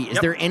 H-O-P. Is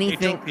there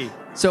anything? H-O-P.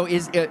 So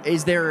is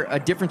there a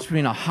difference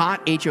between a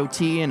hot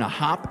H-O-T and a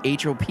hop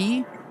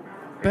H-O-P?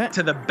 Bet?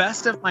 To the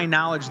best of my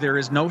knowledge, there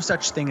is no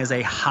such thing as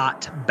a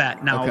hot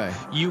bet. Now,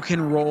 You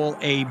can roll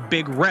a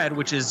big red,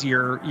 which is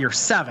your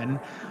 7,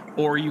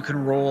 or you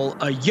can roll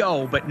a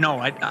yo, but no,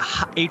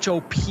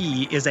 HOP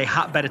is a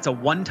hot bet. It's a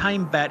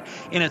one-time bet,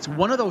 and it's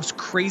one of those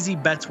crazy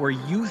bets where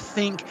you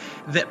think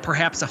that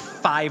perhaps a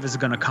 5 is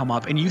going to come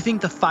up, and you think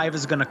the 5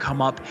 is going to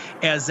come up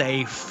as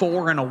a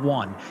 4 and a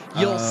 1.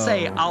 You'll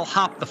say, I'll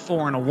hop the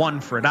 4 and a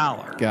 1 for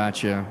 $1.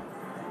 Gotcha.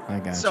 I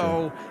gotcha.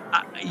 So,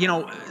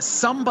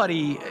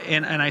 somebody,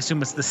 and I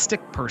assume it's the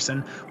stick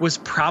person, was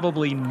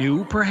probably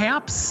new,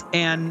 perhaps,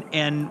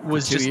 and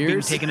was just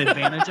being taken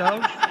advantage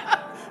of.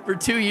 For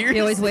 2 years? He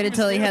always waited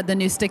till he had the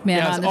new stick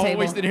man on the table.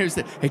 Always the new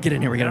stick. Hey, get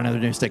in here. We got another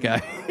new stick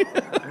guy.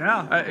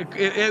 Yeah,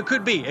 it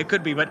could be. It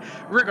could be. But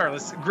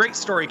regardless, great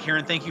story,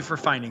 Karen. Thank you for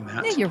finding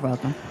that. Yeah, you're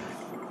welcome.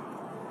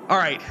 All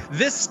right.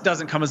 This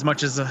doesn't come as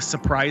much as a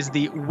surprise.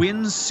 The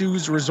Wynn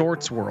sues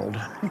Resorts World.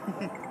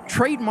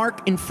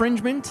 Trademark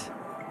infringement.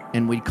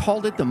 And we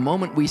called it the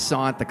moment we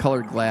saw it. The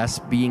colored glass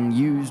being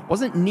used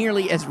wasn't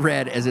nearly as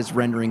red as its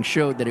rendering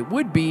showed that it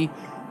would be,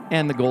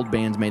 and the gold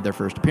bands made their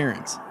first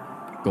appearance.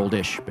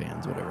 Goldish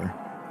bands, whatever.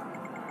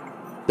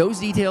 Those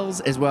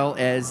details, as well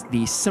as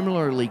the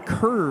similarly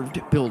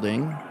curved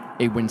building,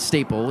 a Wynn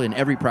staple in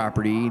every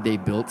property they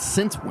built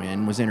since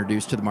Wynn was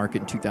introduced to the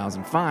market in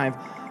 2005,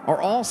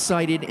 are all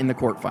cited in the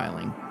court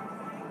filing.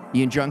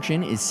 The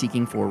injunction is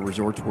seeking for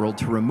Resorts World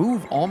to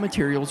remove all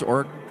materials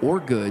or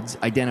goods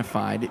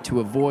identified to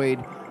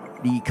avoid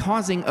the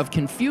causing of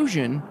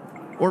confusion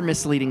or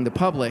misleading the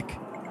public,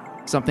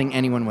 something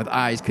anyone with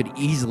eyes could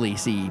easily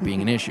see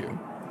being an issue.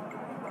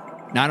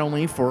 Not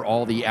only for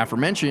all the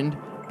aforementioned,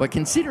 but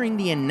considering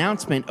the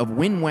announcement of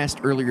Wynn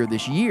West earlier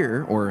this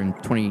year, or in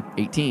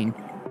 2018,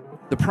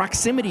 the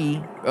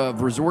proximity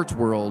of Resorts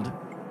World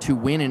to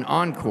Wynn and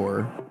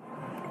Encore,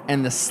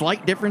 and the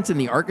slight difference in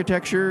the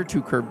architecture,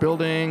 2 curved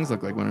buildings,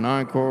 look like Wynn and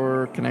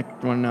Encore,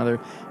 connect one another,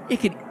 it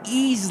could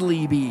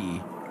easily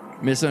be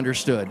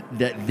misunderstood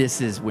that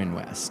this is Wynn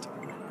West.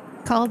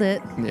 Called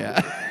it.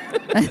 Yeah.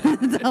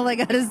 That's all I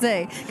got to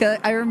say. 'Cause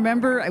I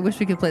remember, I wish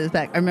we could play this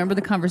back. I remember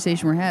the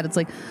conversation we had. It's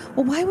like,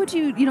 well, why would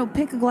you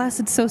pick a glass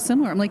that's so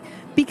similar? I'm like,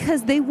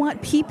 because they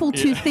want people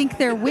to think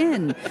they're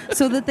Wynn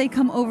so that they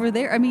come over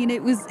there. I mean,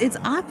 it's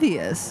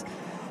obvious.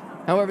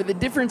 However, the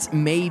difference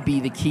may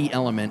be the key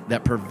element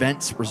that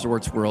prevents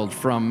Resorts World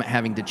from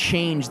having to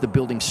change the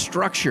building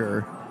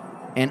structure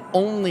and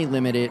only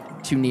limit it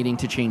to needing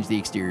to change the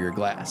exterior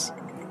glass.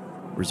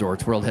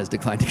 Resorts World has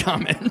declined to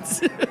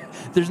comment.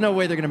 There's no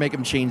way they're going to make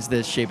them change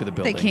the shape of the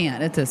building. They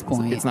can't at this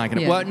point. It's not going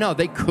to. Yeah. Well, no,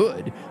 they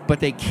could, but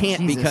they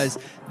can't because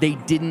they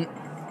didn't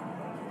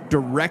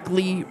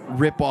directly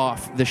rip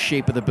off the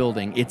shape of the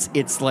building.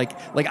 It's like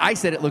I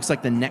said, it looks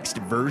like the next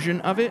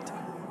version of it,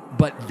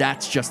 but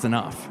that's just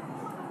enough.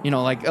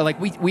 Like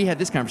we had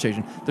this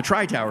conversation. The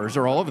Tri-Towers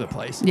are all over the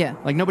place. Yeah.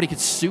 Like nobody could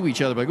sue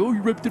each other like, oh,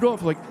 you ripped it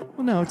off. Like,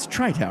 well, no, it's a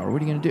Tri-Tower.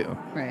 What are you going to do?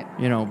 Right.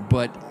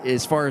 But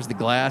as far as the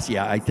glass,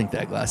 yeah, I think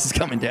that glass is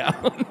coming down.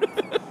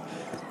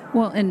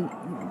 Well, and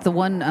the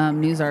one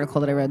news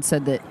article that I read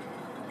said that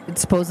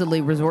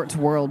supposedly Resorts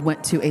World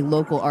went to a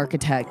local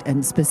architect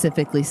and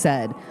specifically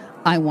said,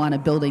 I want a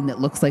building that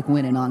looks like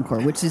Wynn and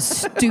Encore, which is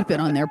stupid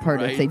on their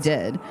part if they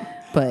did.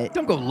 But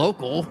don't go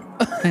local.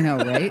 I know,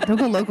 right? Don't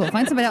go local.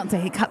 Find somebody out and say,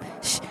 hey,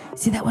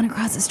 see that one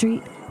across the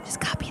street?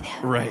 Just copy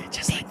that. Right.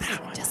 Just like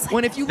that one. Just like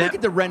when if you look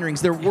at the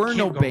renderings, there were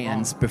no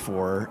bands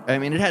before. I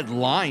mean, it had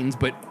lines,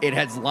 but it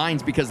has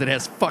lines because it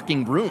has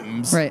fucking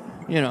rooms. Right.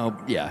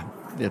 Yeah,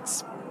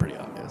 it's pretty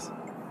obvious,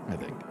 I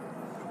think.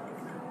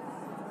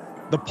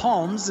 The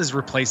Palms is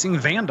replacing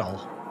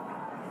Vandal.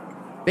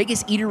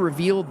 Vegas Eater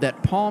revealed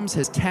that Palms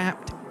has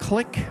tapped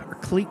Click,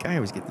 I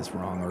always get this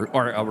wrong,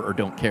 or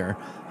don't care,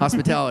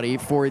 hospitality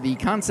for the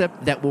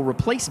concept that will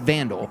replace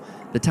Vandal.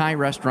 The Thai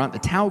restaurant, the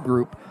Tao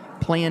Group,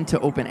 planned to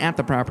open at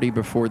the property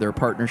before their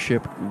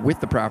partnership with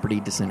the property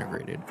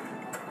disintegrated.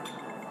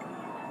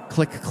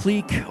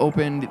 Click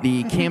opened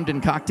the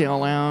Camden Cocktail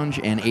Lounge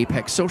and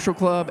Apex Social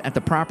Club at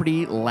the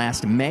property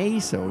last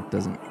May, so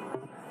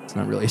it's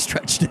not really a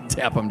stretch to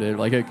tap them to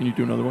like, hey, can you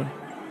do another one?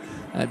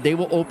 They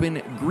will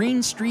open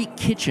Green Street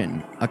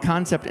Kitchen, a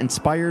concept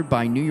inspired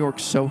by New York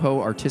Soho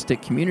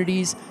artistic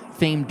communities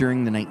famed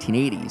during the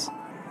 1980s.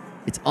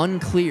 It's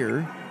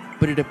unclear,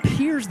 but it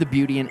appears the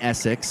Beauty and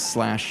Essex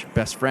 /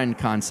 best friend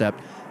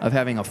concept of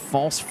having a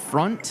false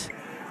front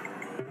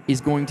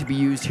is going to be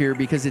used here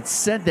because it's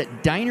said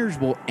that diners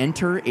will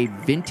enter a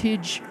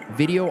vintage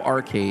video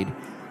arcade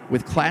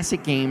with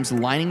classic games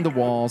lining the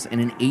walls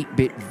and an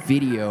 8-bit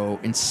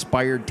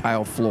video-inspired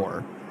tile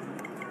floor.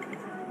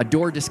 A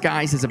door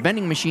disguised as a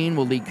vending machine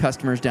will lead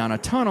customers down a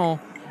tunnel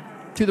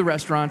to the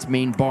restaurant's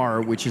main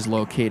bar, which is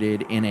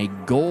located in a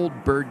gold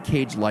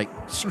birdcage-like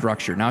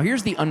structure. Now,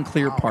 here's the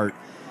unclear part,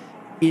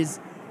 is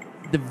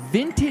the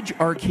vintage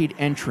arcade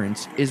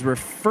entrance is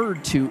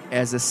referred to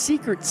as a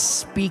secret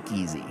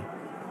speakeasy.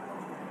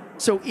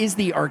 So is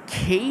the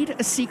arcade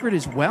a secret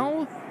as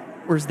well?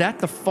 Or is that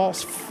the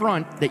false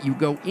front that you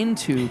go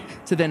into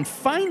to then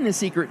find the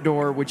secret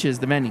door, which is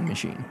the vending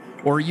machine?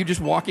 Or are you just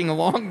walking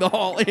along the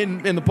hall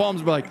in the Palms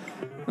and be like,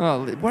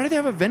 oh, why do they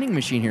have a vending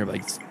machine here?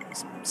 Like,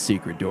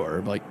 secret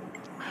door. Like,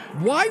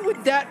 why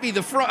would that be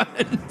the front?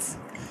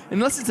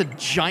 Unless it's a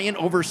giant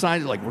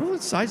oversized, like, what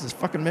the size is this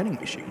fucking vending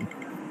machine?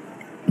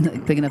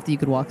 Big enough that you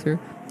could walk through?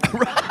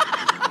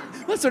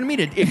 That's what I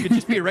mean. It could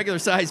just be a regular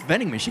sized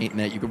vending machine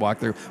that you could walk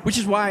through, which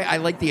is why I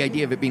like the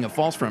idea of it being a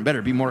false front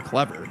better, be more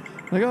clever.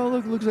 Like, oh,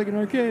 look, it looks like an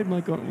arcade. I'm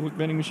like, oh, look,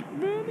 vending machine.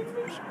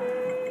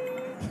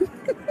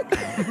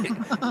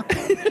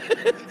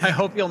 I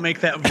hope you'll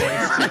make that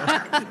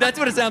voice, too. That's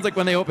what it sounds like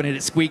when they open it.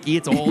 It's squeaky.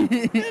 It's old.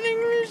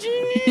 Vending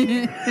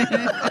machine.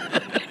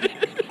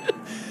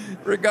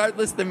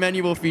 Regardless, the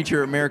menu will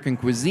feature American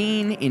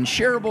cuisine in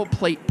shareable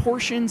plate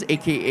portions,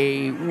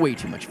 a.k.a. way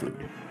too much food,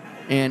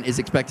 and is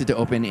expected to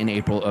open in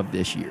April of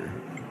this year.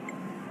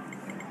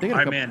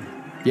 I'm in.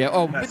 Yeah,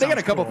 That they got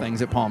a sounds couple cool.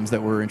 things at Palms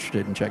that we're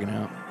interested in checking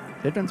out.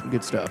 They've done some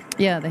good stuff.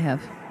 Yeah, they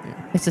have.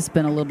 Yeah. It's just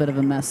been a little bit of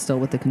a mess still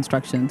with the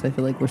construction, so I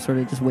feel like we're sort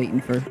of just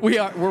waiting for...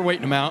 We're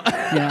waiting them out.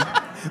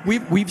 Yeah.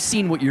 We've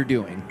seen what you're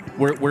doing.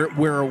 We're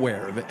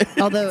aware of it.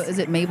 Although, is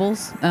it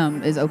Mabel's?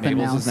 Is open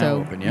Mabel's now, is now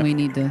so open, yep. we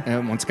need to...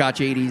 And when Scotch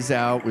 80's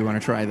out, we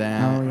want to try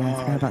that. Oh, yeah, I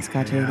forgot about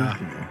Scotch 80.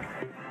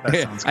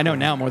 That sounds I know cool.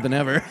 now more than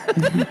ever.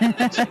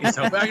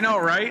 Jeez, I know,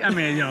 right? I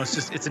mean,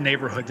 it's a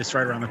neighborhood just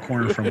right around the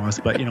corner from us,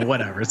 but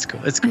whatever. It's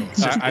cool. It's cool.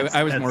 It's just,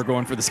 I was more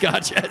going for the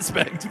Scotch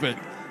aspect, but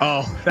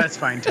Oh, that's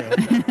fine too.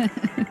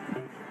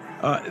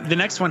 The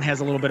next one has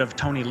a little bit of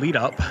Tony lead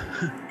up.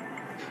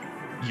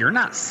 You're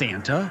not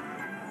Santa.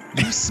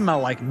 You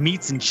smell like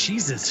meats and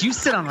cheeses. You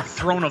sit on a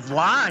throne of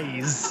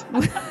lies.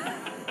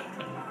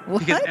 What?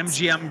 Because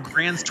MGM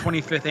Grand's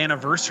 25th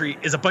anniversary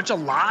is a bunch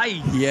of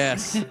lies.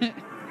 yes.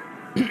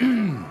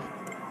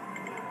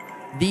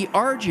 The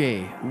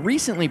RJ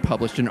recently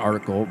published an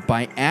article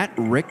by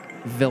 @Rick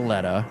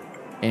Valletta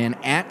and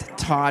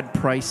 @Todd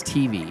Price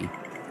TV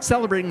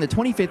celebrating the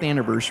 25th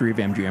anniversary of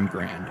MGM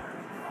Grand.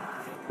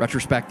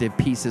 Retrospective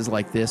pieces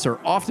like this are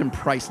often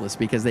priceless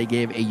because they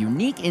gave a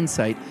unique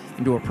insight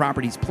into a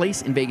property's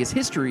place in Vegas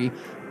history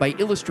by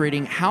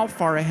illustrating how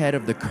far ahead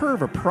of the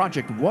curve a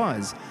project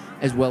was,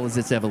 as well as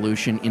its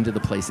evolution into the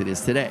place it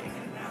is today.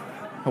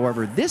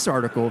 However, this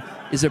article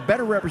is a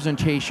better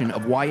representation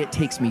of why it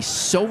takes me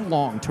so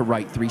long to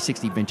write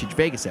 360 Vintage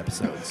Vegas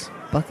episodes.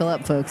 Buckle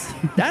up, folks.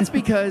 That's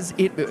because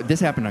this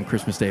happened on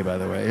Christmas Day, by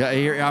the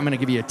way. I'm going to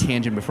give you a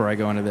tangent before I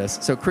go into this.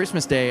 So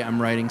Christmas Day,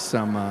 I'm writing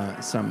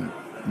some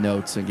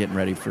notes and getting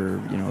ready for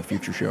a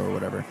future show or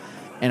whatever.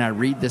 And I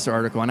read this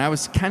article, and I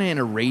was kind of in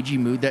a ragey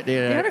mood that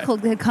day. The article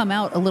had come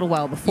out a little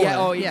while before.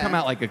 Yeah, it come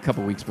out like a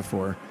couple weeks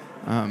before,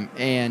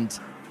 and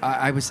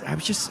I was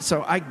just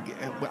so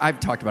I've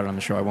talked about it on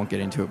the show. I won't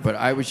get into it, but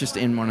I was just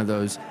in one of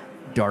those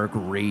dark,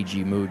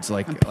 ragey moods.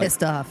 I'm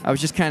pissed off. I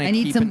was just kind of. I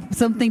need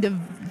something to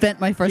vent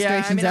my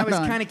frustrations I was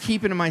kind of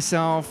keeping to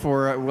myself,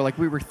 or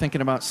we were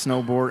thinking about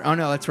snowboard. Oh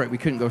no, that's right. We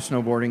couldn't go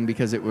snowboarding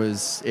because it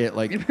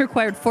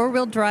required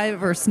 4-wheel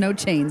drive or snow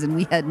chains, and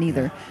we had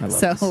neither. I love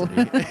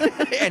the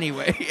city.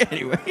 anyway,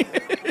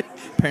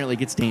 apparently it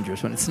gets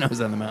dangerous when it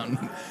snows on the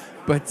mountain.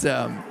 But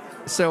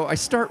so I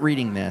start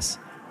reading this,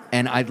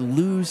 and I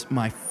lose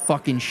my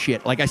fucking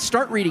shit. Like I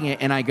start reading it,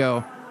 and I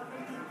go,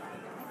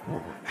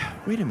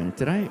 "Wait a minute,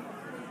 did I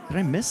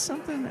miss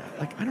something?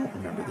 Like I don't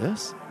remember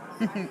this."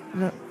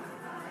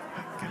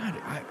 God,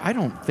 I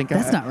don't think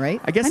that's not right.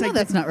 I guess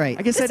that's not right.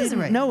 I guess this I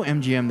didn't know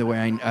MGM the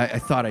way I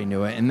thought I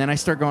knew it, and then I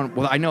start going,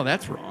 well, I know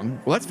that's wrong.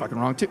 Well, that's fucking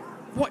wrong too.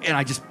 What? And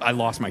I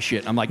lost my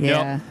shit. I'm like,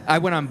 nope. I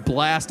went on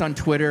blast on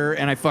Twitter,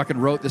 and I fucking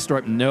wrote the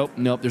story.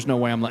 Nope. There's no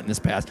way I'm letting this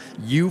pass.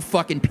 You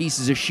fucking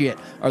pieces of shit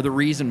are the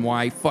reason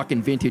why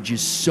fucking Vintage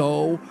is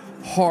so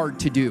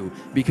hard to do,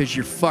 because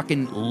you're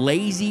fucking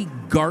lazy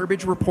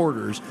garbage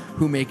reporters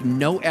who make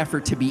no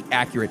effort to be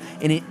accurate,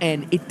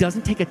 and it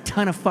doesn't take a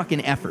ton of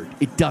fucking effort.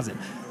 It doesn't.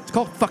 It's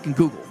called fucking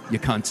Google, you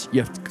cunts.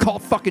 You have to call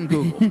fucking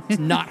Google. It's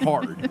not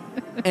hard.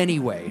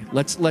 Anyway,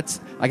 let's.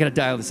 I got to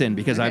dial this in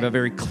because I have a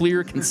very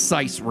clear,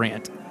 concise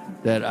rant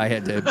that I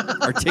had to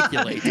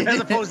articulate.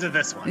 As opposed to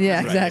this one.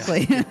 Yeah,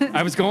 exactly.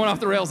 I was going off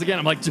the rails again.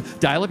 I'm like,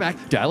 dial it back.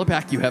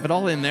 You have it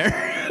all in there.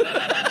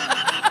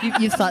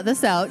 You've thought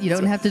this out. You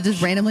don't have to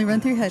just randomly run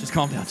through your head. Just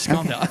calm down.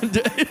 Calm down.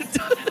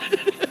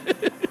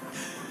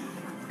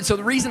 So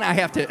the reason I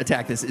have to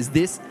attack this is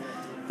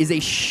a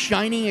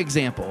shining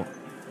example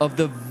of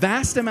the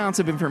vast amounts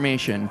of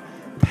information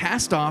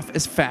passed off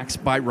as facts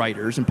by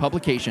writers and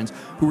publications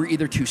who were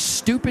either too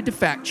stupid to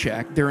fact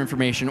check their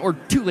information or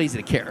too lazy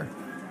to care.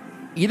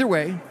 Either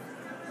way,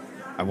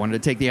 I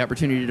wanted to take the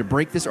opportunity to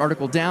break this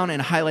article down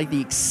and highlight the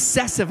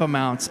excessive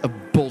amounts of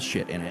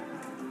bullshit in it.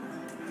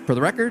 For the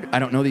record, I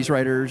don't know these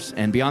writers,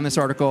 and beyond this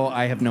article,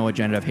 I have no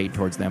agenda of hate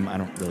towards them. I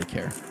don't really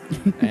care.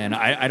 And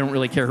I don't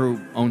really care who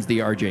owns the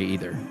RJ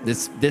either.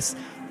 This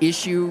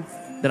issue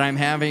that I'm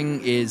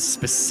having is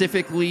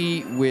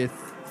specifically with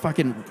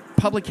fucking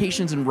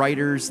publications and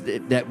writers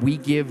that we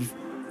give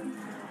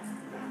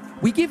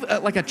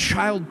like a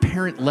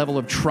child-parent level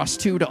of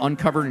trust to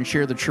uncover and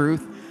share the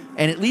truth.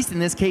 And at least in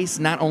this case,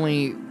 not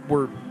only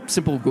were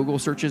simple Google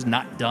searches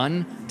not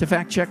done to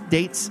fact-check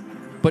dates,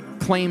 but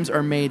claims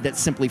are made that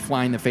simply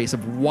fly in the face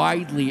of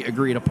widely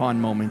agreed-upon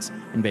moments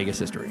in Vegas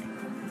history.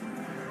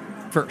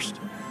 First,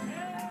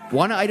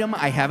 one item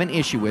I have an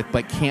issue with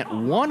but can't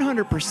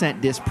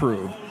 100%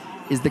 disprove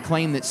is the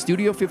claim that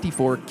Studio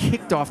 54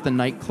 kicked off the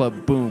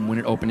nightclub boom when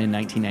it opened in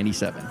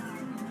 1997.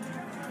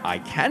 I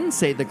can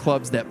say the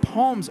clubs that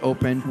Palms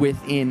opened with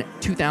in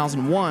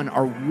 2001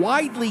 are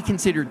widely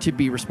considered to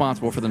be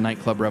responsible for the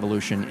nightclub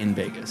revolution in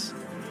Vegas.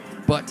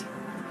 But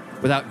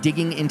without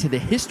digging into the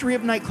history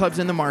of nightclubs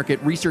in the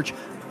market, research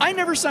I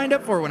never signed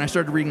up for when I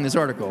started reading this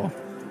article,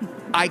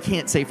 I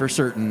can't say for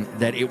certain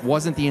that it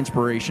wasn't the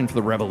inspiration for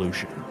the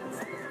revolution.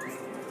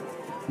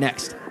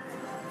 Next,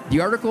 the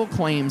article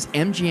claims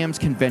MGM's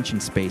convention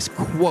space,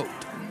 quote,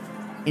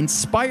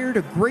 inspired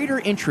a greater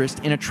interest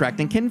in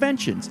attracting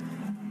conventions,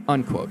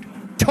 unquote.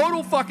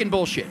 Total fucking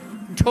bullshit.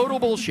 Total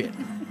bullshit.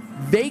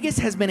 Vegas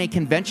has been a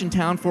convention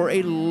town for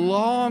a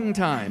long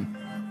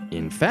time.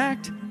 In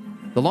fact,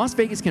 the Las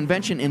Vegas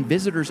Convention and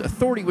Visitors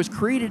Authority was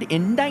created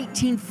in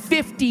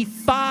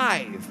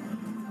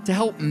 1955 to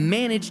help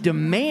manage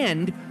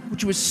demand,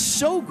 which was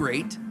so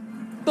great,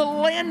 the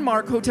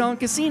Landmark Hotel and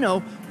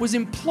Casino was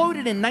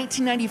imploded in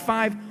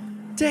 1995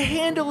 to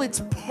handle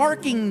its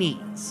parking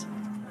needs.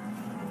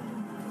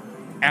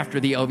 After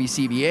the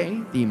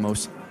LVCVA, the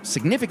most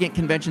significant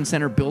convention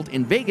center built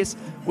in Vegas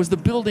was the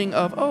building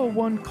of,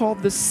 one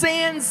called the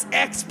Sands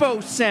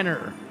Expo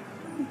Center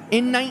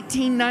in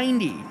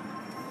 1990.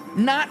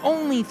 Not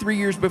only 3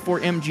 years before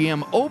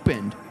MGM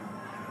opened,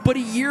 but a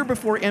year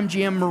before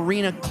MGM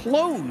Marina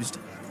closed,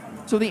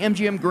 so the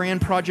MGM Grand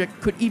project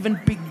could even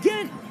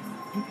begin.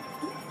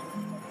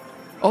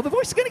 Oh, the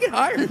voice is going to get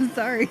higher.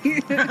 Sorry.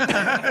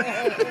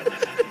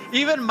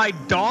 Even my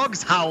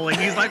dog's howling.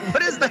 He's like,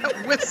 what is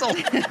that whistle?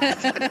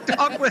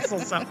 Dog whistle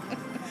sound.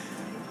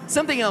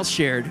 Something else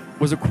shared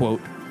was a quote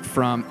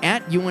from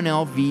at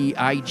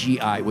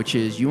UNLV-IGI, which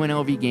is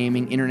UNLV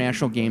Gaming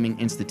International Gaming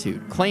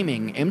Institute,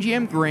 claiming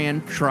MGM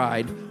Grand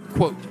tried,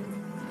 quote,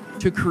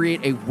 to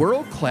create a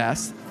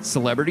world-class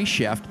celebrity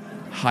chef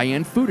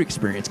high-end food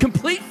experience.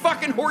 Complete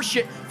fucking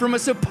horseshit from a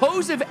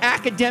supposed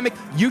academic.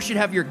 You should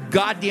have your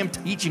goddamn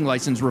teaching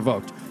license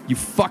revoked, you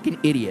fucking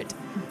idiot.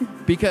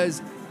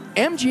 Because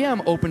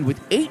MGM opened with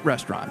 8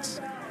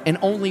 restaurants, and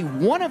only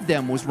one of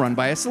them was run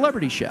by a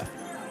celebrity chef,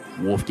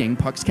 Wolfgang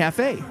Puck's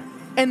Cafe.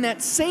 And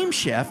that same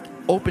chef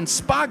opened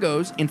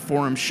Spagos in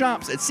Forum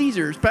Shops at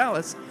Caesars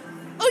Palace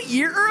a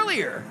year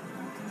earlier.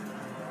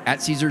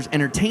 At Caesars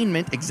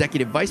Entertainment,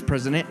 Executive Vice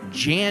President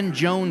Jan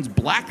Jones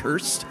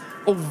Blackhurst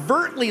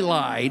overtly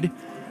lied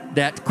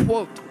that,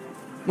 quote,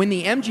 when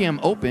the MGM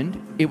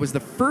opened, it was the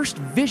first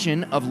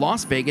vision of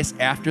Las Vegas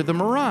after the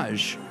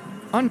Mirage,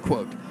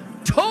 unquote.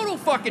 Total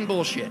fucking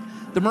bullshit.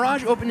 The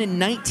Mirage opened in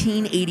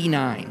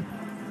 1989.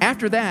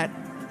 After that,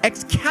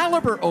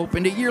 Excalibur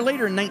opened a year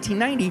later in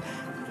 1990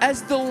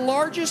 as the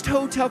largest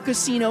hotel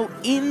casino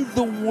in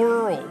the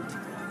world.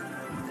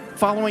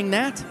 Following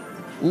that,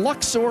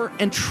 Luxor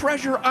and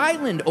Treasure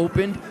Island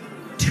opened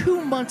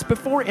 2 months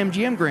before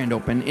MGM Grand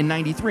opened in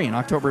 93, in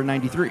October of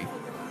 93.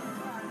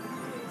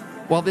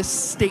 While this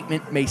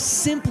statement may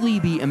simply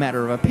be a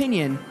matter of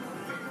opinion,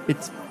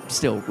 it's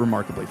still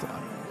remarkably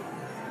flawed.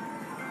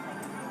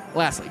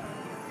 Lastly,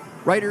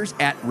 writers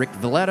at Rick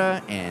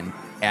Valletta and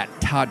at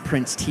Todd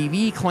Prince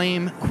TV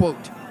claim,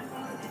 quote,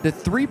 the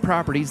 3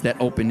 properties that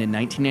opened in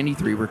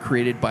 1993 were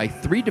created by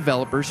 3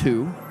 developers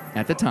who,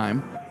 at the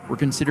time, were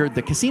considered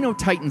the casino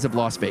titans of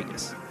Las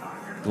Vegas.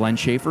 Glenn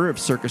Schaefer of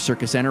Circus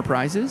Circus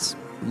Enterprises,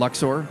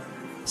 Luxor,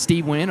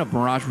 Steve Wynn of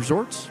Mirage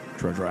Resorts,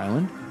 Treasure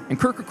Island, and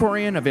Kirk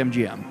Kerkorian of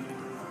MGM.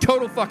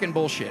 Total fucking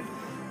bullshit.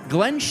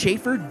 Glenn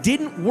Schaefer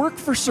didn't work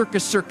for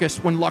Circus Circus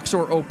when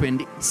Luxor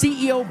opened.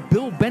 CEO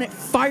Bill Bennett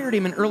fired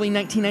him in early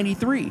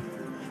 1993.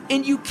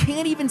 And you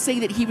can't even say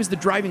that he was the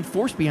driving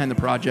force behind the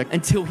project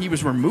until he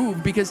was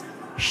removed, because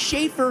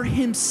Schaefer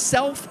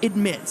himself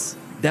admits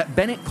that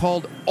Bennett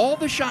called all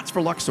the shots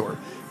for Luxor,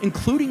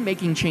 including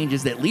making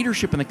changes that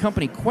leadership in the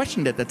company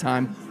questioned at the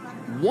time.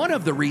 One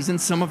of the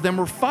reasons some of them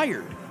were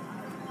fired.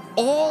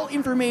 All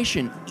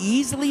information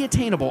easily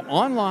attainable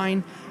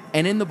online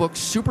and in the book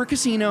Super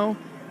Casino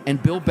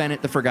and Bill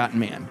Bennett, The Forgotten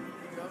Man.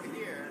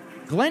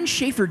 Glenn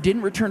Schaefer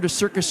didn't return to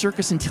Circus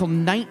Circus until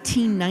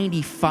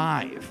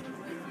 1995.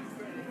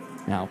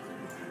 Now,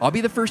 I'll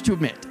be the first to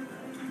admit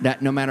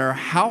that no matter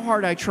how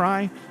hard I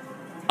try,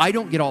 I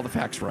don't get all the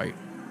facts right,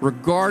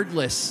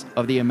 regardless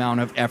of the amount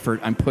of effort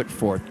I'm put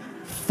forth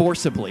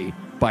forcibly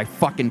by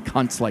fucking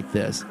cunts like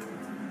this.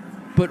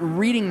 But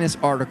reading this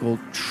article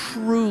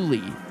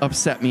truly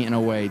upset me in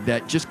a way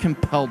that just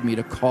compelled me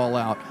to call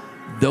out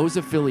those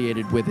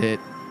affiliated with it.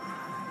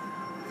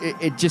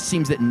 It just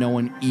seems that no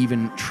one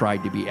even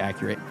tried to be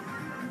accurate.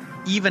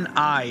 Even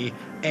I,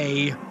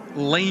 a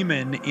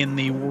layman in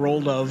the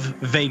world of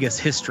Vegas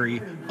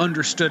history,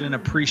 understood and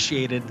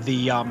appreciated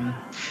the,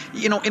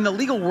 in the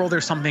legal world,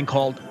 there's something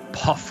called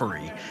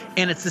puffery.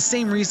 And it's the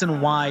same reason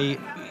why,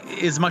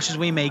 as much as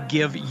we may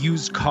give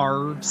used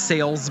car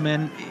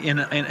salesmen an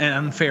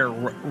unfair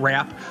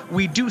rap,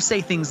 we do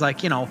say things like,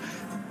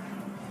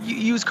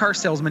 used car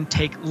salesmen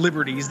take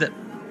liberties that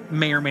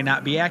may or may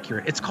not be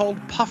accurate. It's called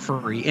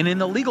puffery. And in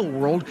the legal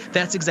world,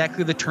 that's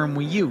exactly the term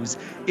we use.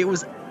 It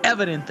was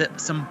evident that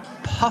some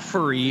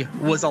puffery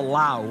was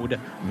allowed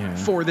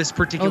for this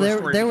particular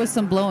story. There was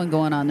some blowing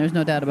going on. There's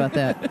no doubt about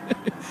that.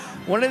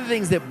 One of the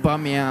things that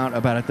bummed me out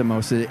about it the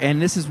most,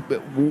 and this is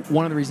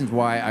one of the reasons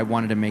why I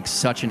wanted to make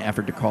such an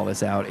effort to call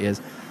this out, is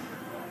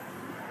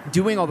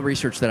doing all the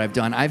research that I've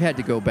done. I've had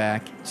to go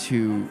back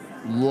to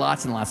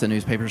lots and lots of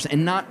newspapers,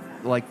 and not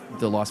like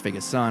the Las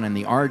Vegas Sun and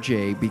the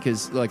RJ,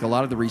 because like a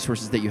lot of the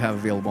resources that you have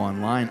available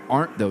online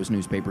aren't those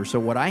newspapers. So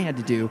what I had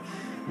to do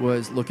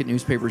was look at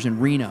newspapers in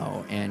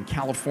Reno and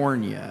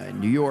California and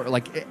New York,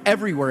 like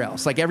everywhere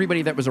else, like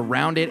everybody that was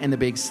around it in the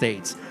big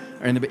states.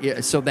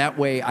 So that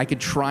way I could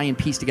try and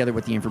piece together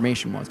what the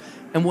information was.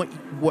 And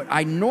what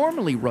I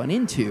normally run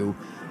into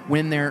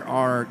when there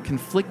are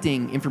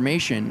conflicting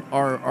information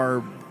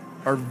are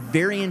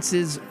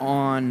variances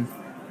on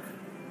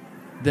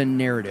the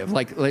narrative.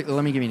 Like, let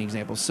me give you an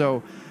example.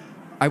 So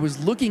I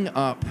was looking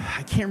up,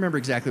 I can't remember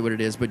exactly what it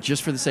is, but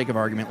just for the sake of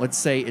argument, let's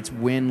say it's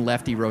when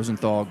Lefty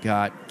Rosenthal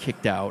got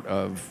kicked out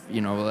of,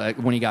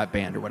 when he got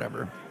banned or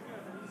whatever.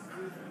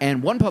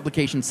 And one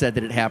publication said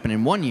that it happened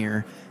in 1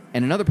 year,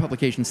 and another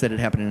publication said it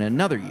happened in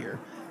another year.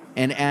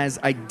 And as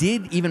I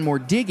did even more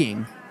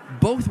digging,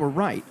 both were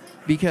right,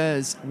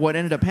 because what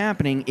ended up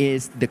happening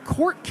is the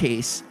court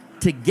case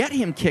to get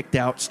him kicked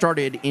out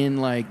started in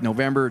like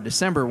November,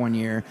 December 1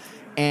 year,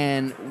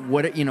 and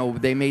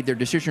they made their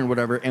decision or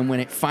whatever, and when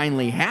it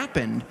finally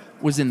happened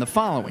was in the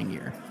following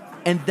year.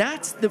 And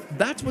that's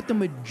what the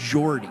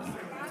majority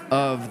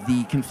of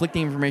the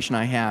conflicting information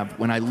I have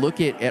when I look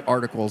at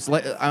articles.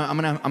 I'm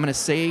gonna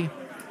say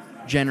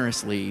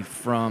generously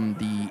from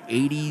the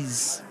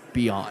 80s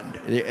beyond.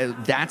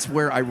 That's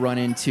where I run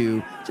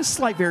into just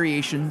slight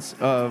variations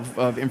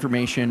of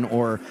information,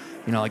 or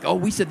like, oh,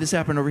 we said this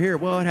happened over here.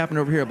 Well, it happened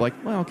over here. I'm like,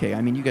 well, okay.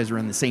 I mean, you guys are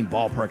in the same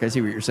ballpark. I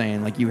see what you're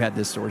saying. Like, you had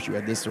this source, you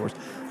had this source.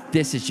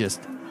 This is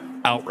just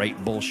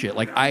outright bullshit.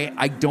 Like,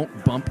 I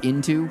don't bump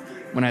into,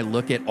 when I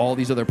look at all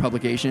these other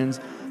publications,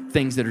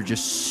 things that are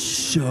just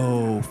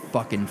so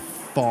fucking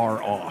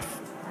far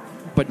off.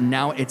 But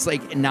now it's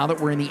like, now that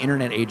we're in the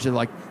internet age, they're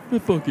like,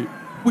 fuck it.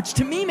 Which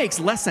to me makes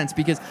less sense,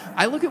 because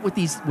I look at what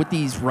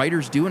these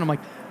writers do, and I'm like,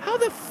 how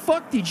the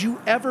fuck did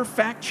you ever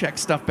fact check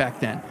stuff back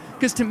then?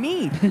 Because to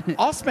me,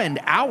 I'll spend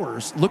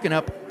hours looking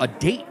up a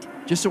date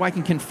just so I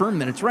can confirm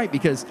that it's right,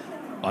 because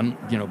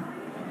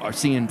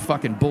seeing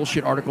fucking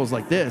bullshit articles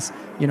like this,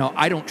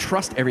 I don't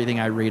trust everything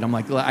I read. I'm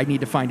like, I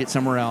need to find it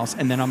somewhere else,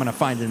 and then I'm going to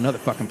find it another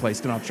fucking place,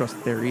 and I don't trust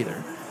it there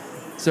either.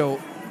 So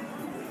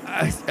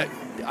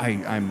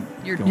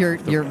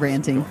You're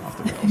ranting.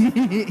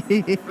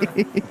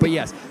 But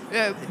yes,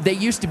 they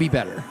used to be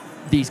better,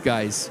 these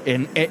guys.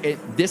 And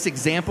this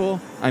example,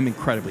 I'm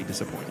incredibly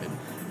disappointed.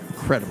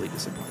 Incredibly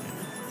disappointed.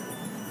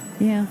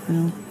 Yeah,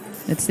 well,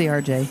 it's the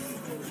RJ.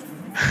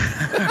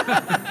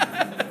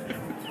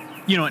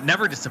 You know, it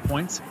never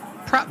disappoints.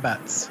 Prop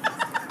bets.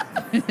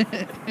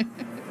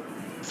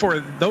 For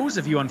those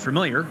of you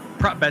unfamiliar,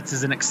 Prop Bets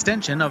is an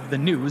extension of the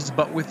news,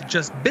 but with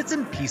just bits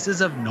and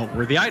pieces of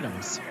noteworthy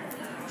items.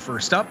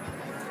 First up,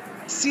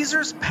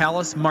 Caesar's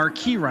Palace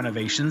marquee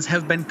renovations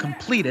have been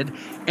completed,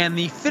 and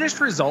the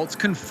finished results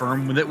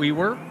confirm that we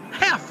were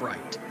half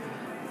right.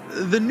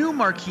 The new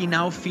marquee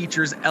now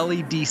features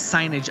LED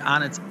signage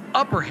on its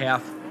upper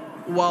half,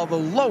 while the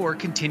lower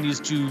continues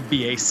to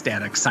be a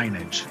static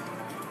signage.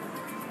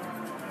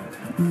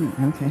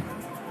 Okay.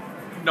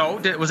 No,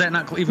 was that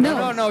not even?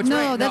 No, it's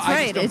right. That's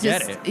right. It's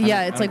just,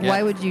 it's like,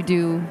 why would you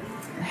do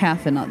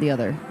half and not the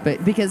other?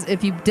 But because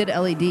if you did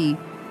LED,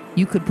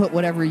 you could put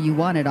whatever you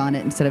wanted on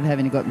it instead of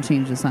having to go up and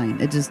change the sign.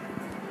 It just,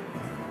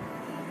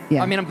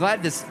 yeah. I mean, I'm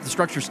glad the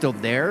structure's still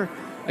there.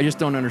 I just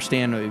don't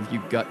understand if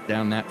you got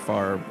down that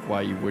far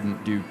why you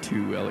wouldn't do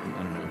two LED.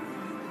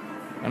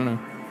 I don't know.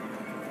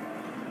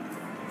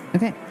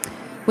 Okay.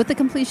 With the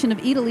completion of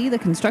Italy, the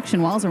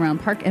construction walls around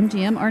Park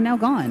MGM are now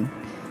gone,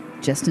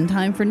 just in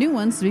time for new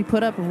ones to be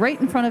put up right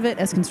in front of it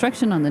as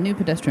construction on the new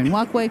pedestrian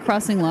walkway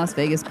crossing Las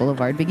Vegas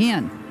Boulevard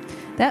began.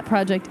 That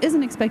project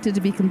isn't expected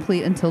to be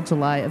complete until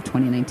July of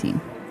 2019.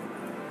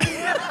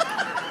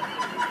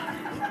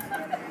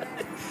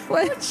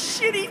 What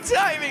shitty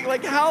timing!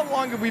 Like, how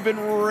long have we been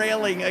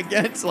railing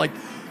against, like,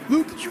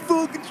 look at your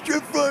fucking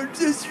strip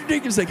farms, it's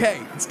ridiculous. Like,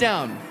 hey, it's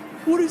down.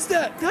 What is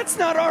that? That's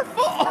not our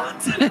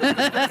fault.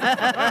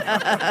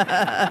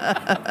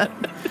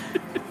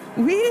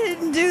 We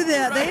didn't do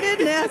that. Right. They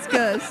didn't ask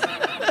us.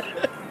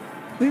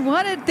 We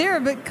want it there,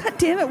 but god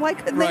damn it, why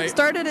couldn't they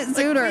started it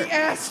sooner? Like, we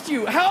asked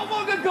you. How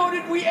long ago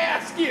did we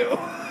ask you?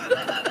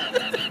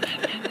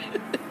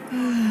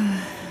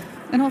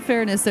 In all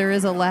fairness, there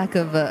is a lack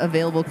of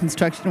available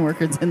construction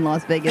workers in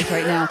Las Vegas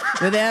right now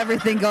with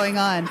everything going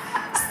on.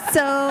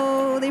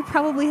 So they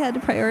probably had to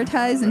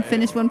prioritize and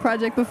finish one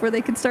project before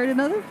they could start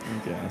another?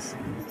 I guess.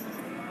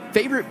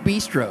 Favorite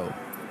Bistro,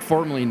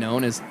 formerly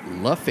known as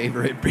La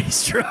Favorite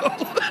Bistro,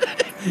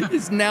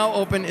 is now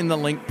open in the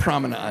Link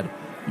Promenade.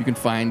 You can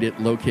find it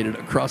located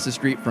across the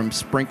street from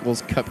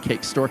Sprinkles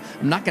Cupcake Store.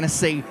 I'm not going to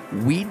say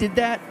we did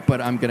that, but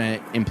I'm going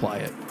to imply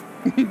it.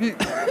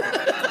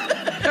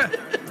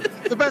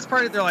 The best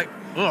part is they're like,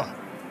 ugh,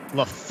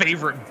 La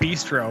Favorite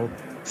Bistro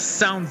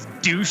sounds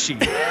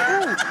douchey.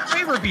 Ooh,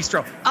 Favorite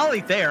Bistro, I'll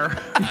eat there.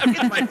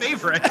 It's my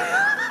favorite.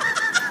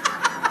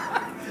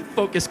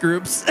 Focus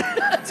groups.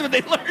 That's what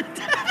they learned.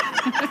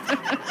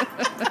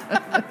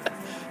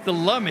 The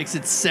La makes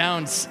it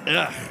sound,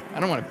 ugh, I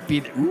don't want to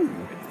be there. Ooh.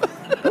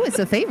 Oh, it's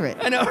a favorite.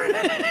 I know.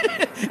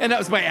 And that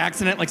was by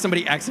accident. Like,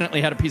 somebody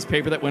accidentally had a piece of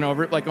paper that went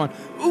over it, like going,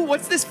 ooh,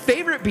 what's this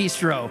Favorite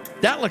Bistro?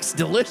 That looks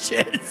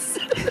delicious.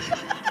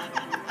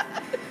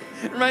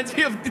 Reminds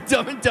me of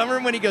Dumb and Dumber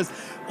when he goes,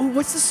 oh,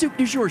 what's the soup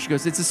du jour? She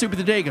goes, it's the soup of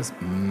the day. He goes,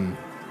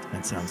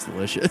 that sounds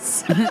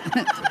delicious.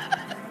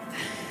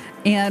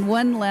 And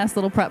one last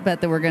little prop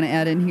bet that we're going to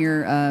add in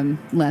here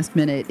last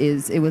minute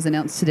is it was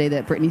announced today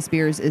that Britney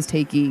Spears is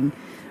taking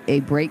a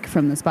break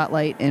from the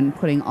spotlight and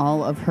putting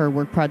all of her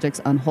work projects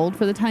on hold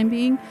for the time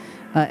being,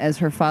 as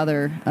her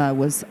father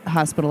was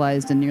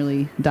hospitalized and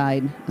nearly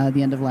died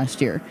the end of last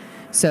year.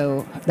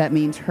 So that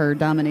means her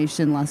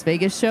Domination Las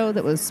Vegas show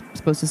that was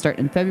supposed to start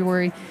in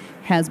February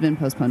has been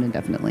postponed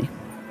indefinitely.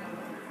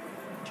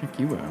 Check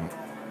you out.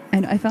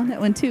 And I found that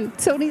one too.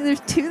 Tony,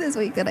 there's two this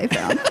week that I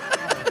found.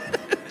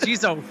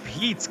 Jeez, oh,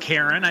 Pete's,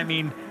 Karen. I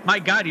mean, my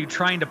God, are you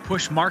trying to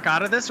push Mark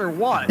out of this or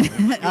what?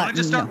 You want to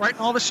just start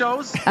writing all the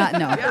shows? No.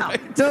 Yeah.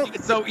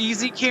 It's so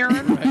easy,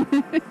 Karen.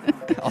 Right.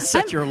 I'll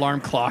set your alarm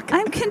clock.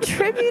 I'm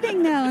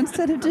contributing now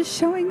instead of just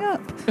showing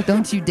up.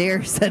 Don't you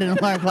dare set an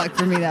alarm clock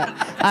for me that.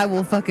 I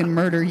will fucking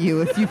murder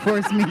you if you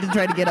force me to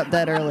try to get up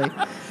that early.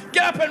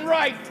 Get up and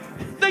write.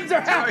 Things are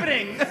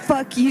happening.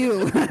 Fuck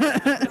you.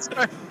 It's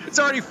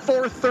already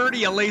 4:30,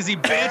 you lazy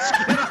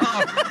bitch. Get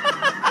up.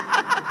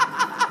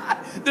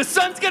 The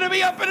sun's going to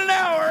be up in an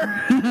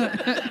hour.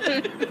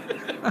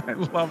 I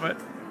love it.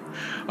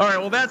 All right,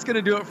 well, that's going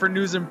to do it for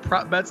news and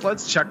prop bets.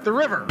 Let's check the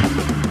river.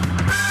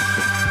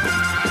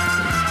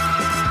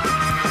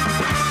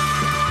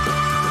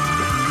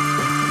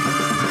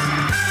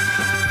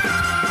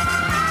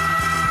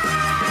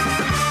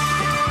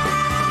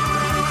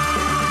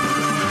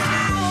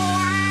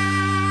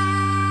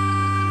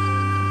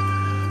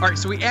 All right,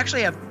 so we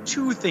actually have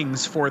two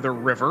things for the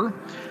river.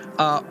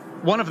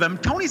 One of them,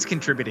 Tony's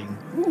contributing.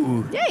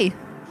 Ooh. Yay.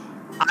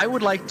 I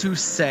would like to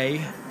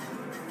say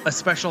a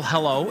special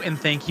hello and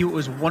thank you. It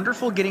was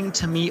wonderful getting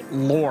to meet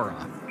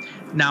Laura.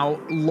 Now,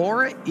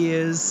 Laura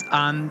is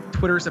on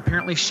Twitter's,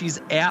 apparently she's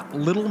at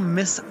Little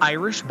Miss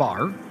Irish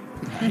Bar.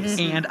 Nice.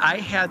 And I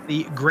had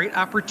the great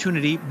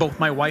opportunity, both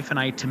my wife and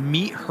I, to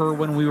meet her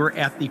when we were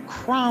at the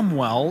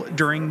Cromwell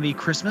during the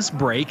Christmas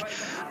break.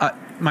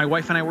 My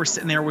wife and I were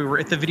sitting there. We were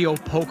at the video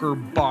poker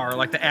bar,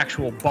 like the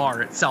actual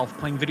bar itself,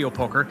 playing video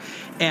poker.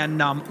 And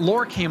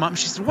Laura came up and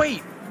she said,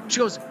 wait, she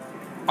goes,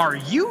 are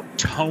you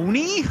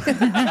Tony?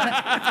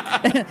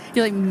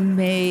 You're like,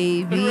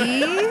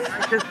 maybe.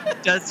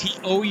 Does he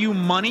owe you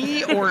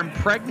money or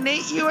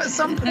impregnate you at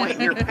some point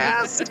in your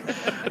past?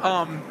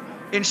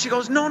 And she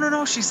goes,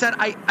 no. She said,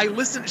 I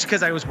listened,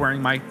 because I was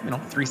wearing my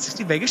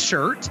 360 Vegas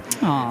shirt.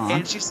 Aww.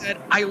 And she said,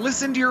 I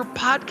listen to your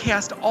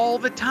podcast all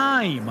the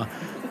time.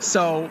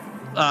 So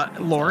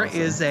Laura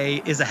is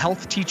a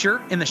health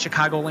teacher in the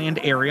Chicagoland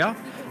area.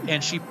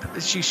 And she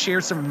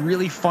shares some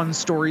really fun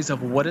stories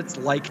of what it's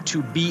like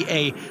to be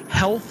a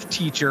health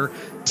teacher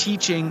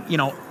teaching,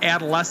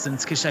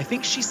 adolescents. Because I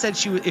think she said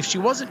if she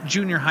wasn't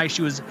junior high,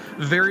 she was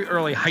very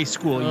early high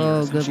school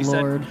years. Oh, good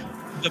Lord. Said,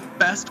 the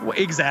best way,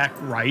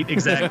 exactly. She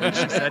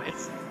said,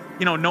 it's,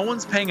 no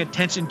one's paying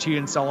attention to you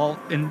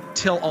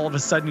until all of a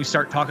sudden you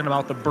start talking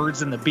about the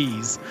birds and the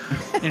bees.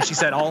 And she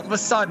said, all of a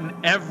sudden,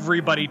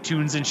 everybody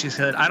tunes in. She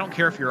said, I don't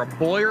care if you're a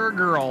boy or a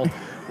girl.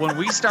 When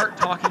we start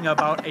talking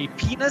about a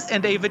penis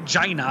and a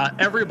vagina,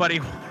 everybody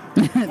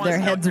their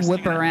heads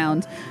whip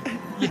around.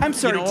 I'm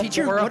sorry,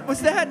 teacher, Laura, what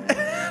was that?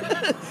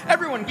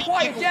 Everyone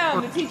quiet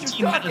down. The teacher's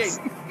talking.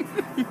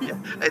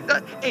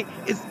 Hey,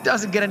 it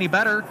doesn't get any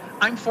better.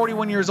 I'm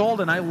 41 years old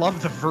and I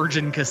love the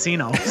Virgin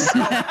Casino. So.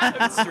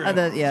 That's true.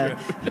 Yeah.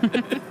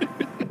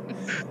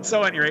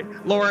 So, at any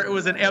rate, Laura, it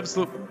was an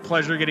absolute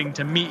pleasure getting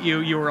to meet you.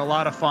 You were a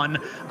lot of fun.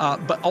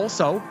 But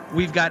also,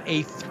 we've got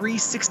a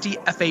 360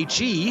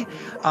 FHE,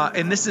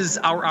 and this is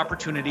our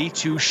opportunity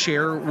to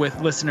share with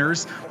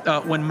listeners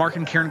when Mark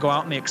and Karen go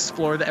out and they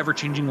explore the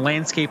ever-changing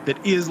landscape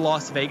that is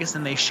Las Vegas,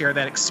 and they share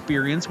that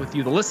experience with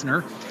you, the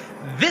listener.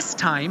 This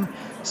time,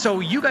 so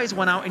you guys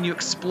went out and you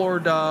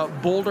explored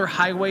Boulder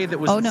Highway that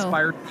was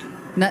inspired.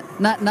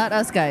 Not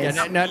us guys.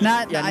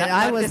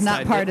 I was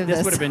not part of this.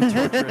 This would have been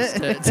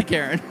torturous to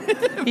Karen.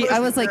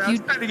 I was like, I was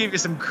trying to give you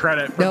some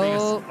credit for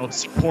being a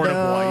supportive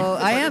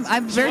wife. I am.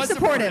 I'm very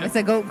supportive. I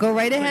said, go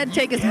right ahead.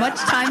 Take as much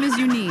time as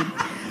you need.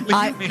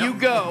 You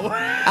go.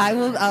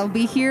 I'll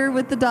be here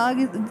with the dog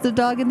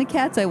and the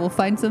cats. I will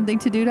find something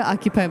to do to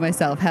occupy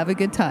myself. Have a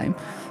good time.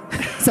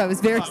 So I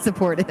was very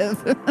supportive.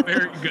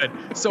 Very good.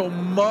 So,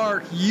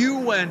 Mark, you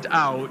went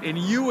out and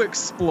you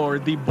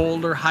explored the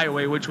Boulder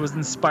Highway, which was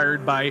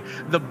inspired by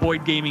the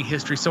Boyd gaming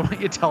history. So why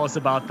don't you tell us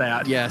about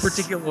that? Yes.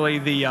 Particularly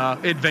the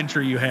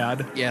adventure you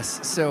had.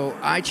 Yes. So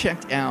I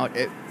checked out...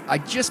 I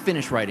just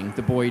finished writing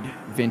the Boyd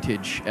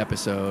Vintage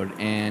episode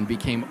and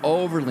became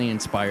overly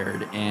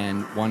inspired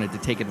and wanted to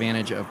take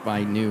advantage of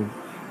my new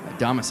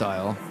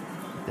domicile.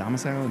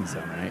 Domicile in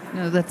zone, right?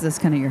 No, that's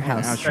kind of your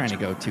house. I was trying to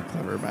go too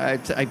clever,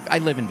 but I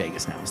live in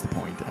Vegas now is the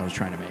point that I was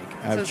trying to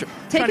make.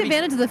 Take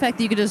advantage of the fact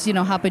that you could just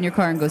hop in your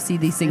car and go see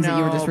these things that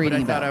you were just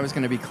reading but I about. thought I was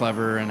going to be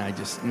clever, and I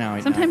just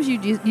Sometimes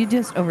you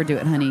just overdo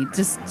it, honey.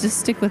 Just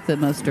stick with the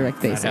most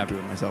direct basic. I'm not happy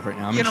with myself right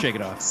now. I'm going to shake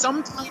it off.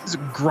 Sometimes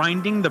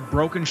grinding the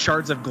broken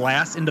shards of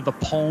glass into the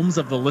palms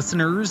of the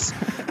listeners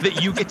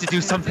that you get to do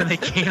something they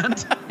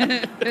can't.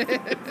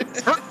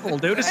 It's hurtful,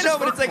 dude. I know,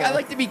 but it's like I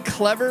like to be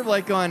clever,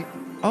 like on.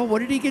 Oh, what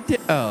did he get to?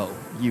 Oh,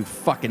 you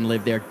fucking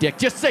live there, dick.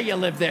 Just say you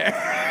live there.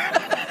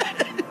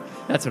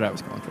 That's what I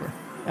was going for.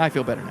 I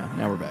feel better now.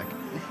 Now we're back.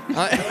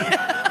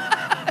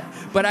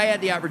 But I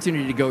had the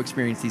opportunity to go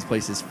experience these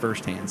places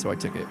firsthand, so I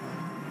took it.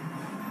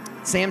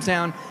 Sam's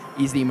Town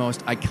is the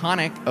most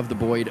iconic of the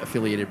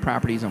Boyd-affiliated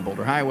properties on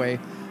Boulder Highway,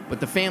 but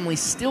the family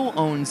still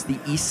owns the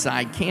East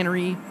Side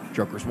Cannery,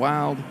 Joker's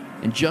Wild,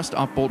 and just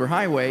off Boulder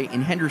Highway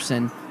in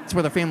Henderson, it's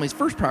where the family's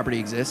first property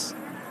exists,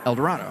 El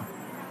Dorado.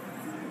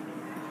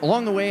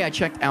 Along the way, I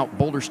checked out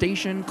Boulder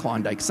Station,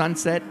 Klondike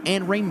Sunset,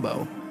 and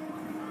Rainbow.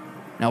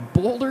 Now,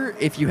 Boulder,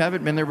 if you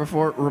haven't been there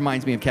before,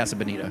 reminds me of Casa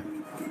Bonita.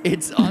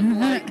 It's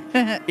unlike...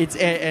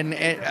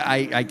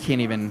 I can't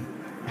even...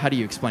 How do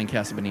you explain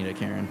Casa Bonita,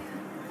 Karen?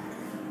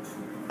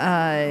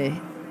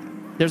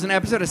 There's an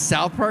episode of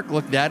South Park.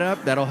 Look that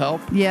up. That'll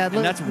help. Yeah,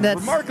 that's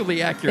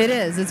remarkably accurate. It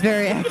is. It's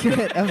very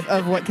accurate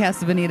of what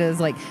Casa Bonita is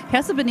like.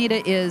 Casa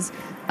Bonita is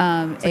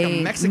like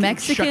a Mexican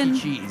Chuck E.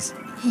 Cheese.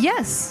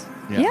 Yes.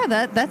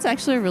 Yeah, that's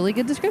actually a really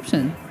good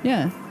description.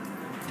 Yeah.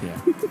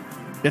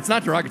 It's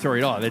not derogatory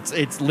at all.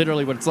 It's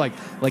literally what it's like.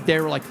 Like they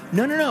were like,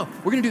 no,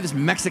 we're gonna do this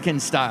Mexican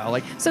style.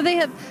 Like So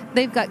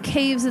they've got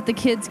caves that the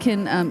kids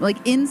can like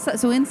inside.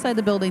 So inside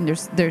the building,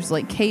 there's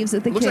like caves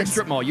that the looks kids like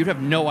strip mall. You'd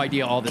have no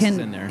idea all this is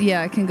in there.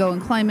 Yeah, can go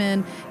and climb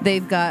in.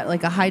 They've got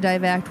like a high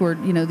dive act where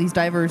these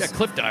divers,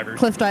 cliff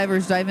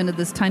divers dive into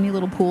this tiny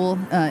little pool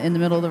in the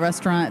middle of the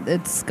restaurant.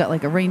 It's got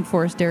like a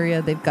rainforest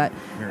area. They've got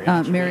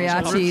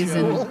mariachis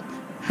and.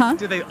 Huh?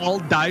 Do they all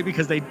die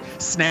because they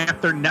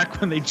snap their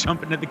neck when they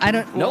jump into the kiddie I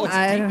don't pool? No, it's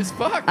deep as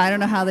fuck. I don't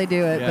know how they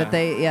do it, Yeah. but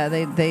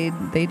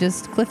they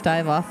just cliff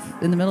dive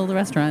off in the middle of the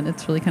restaurant.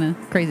 It's really kind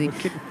of crazy.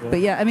 But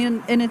yeah, I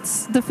mean, and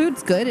the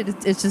food's good.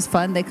 It's just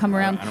fun. They come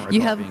around. I don't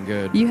recall it being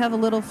good. You have a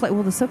little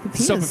well, the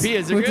sopapillas.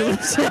 Sopapillas are were good.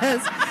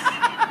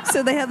 delicious.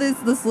 So they have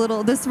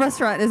this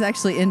restaurant is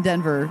actually in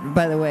Denver,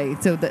 by the way.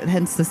 So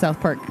hence the South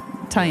Park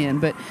tie-in.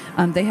 But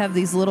they have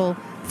these little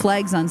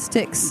flags on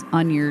sticks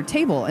on your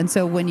table, and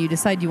so when you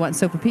decide you want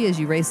sopapillas,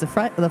 you raise the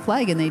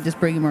flag, and they just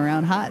bring them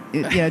around hot,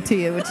 to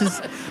you, which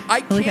is I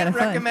really can't kind of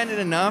fun. recommend it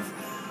enough.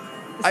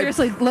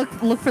 Seriously,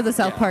 look for the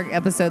South Park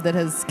episode that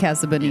has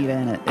Casa Bonita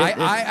in it.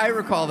 I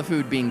recall the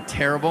food being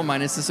terrible,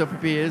 minus the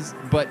sopapillas,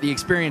 but the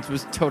experience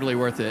was totally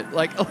worth it.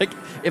 Like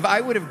if I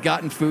would have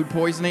gotten food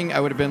poisoning, I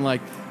would have been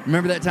like,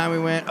 remember that time we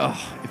went?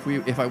 Oh,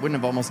 if I wouldn't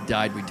have almost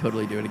died, we'd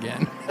totally do it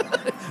again.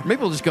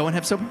 Maybe we'll just go and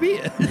have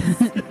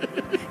sopapillas.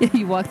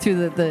 You walk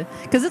through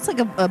because it's like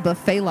a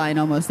buffet line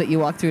almost that you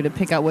walk through to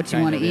pick out what you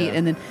want to eat,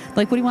 and then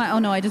like, what do you want? Oh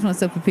no, I just want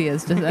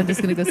sopapillas. I'm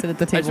just going to go sit at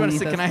the table. I just want to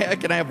say,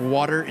 can I have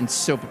water and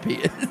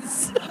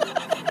sopapillas?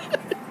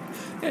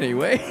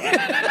 Anyway,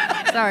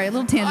 sorry, a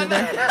little tangent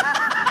there.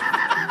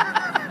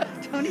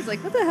 Tony's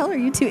like, what the hell are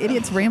you two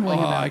idiots rambling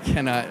about? I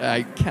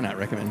cannot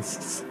recommend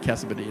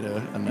Casa Bonita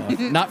enough.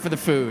 Not for the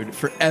food,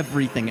 for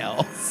everything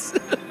else.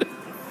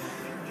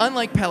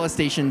 Unlike Palace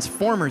Station's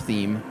former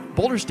theme,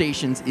 Boulder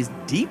Stations is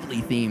deeply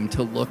themed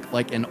to look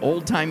like an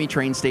old-timey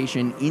train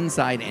station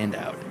inside and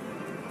out.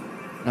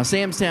 Now,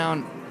 Sam's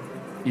Town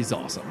is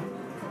awesome.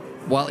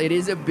 While it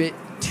is a bit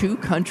too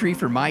country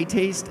for my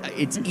taste,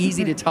 it's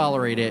easy to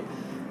tolerate it.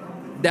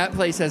 That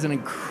place has an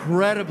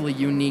incredibly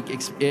unique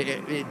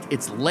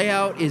its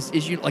layout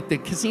is like the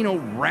casino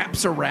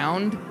wraps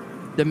around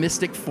the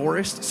Mystic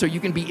Forest, so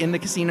you can be in the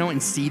casino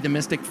and see the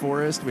Mystic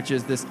Forest, which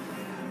is this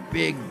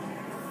big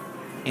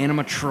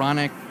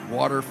animatronic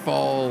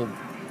waterfall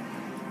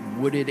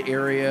wooded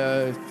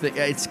area.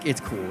 It's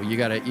cool. You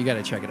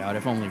gotta check it out,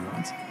 if only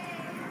once.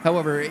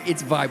 However,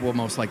 its vibe will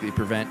most likely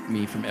prevent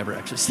me from ever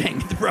actually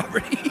staying at the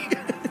property.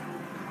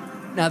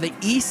 Now, the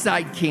East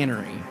Side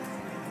Cannery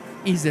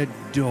is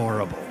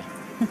adorable.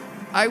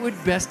 I would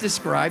best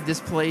describe this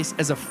place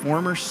as a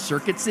former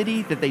circuit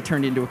city that they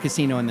turned into a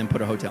casino and then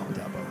put a hotel on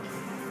top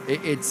of.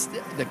 It's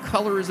the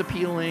color is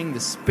appealing, the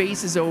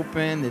space is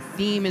open, the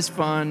theme is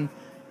fun.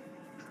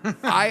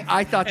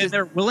 I thought and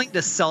they're willing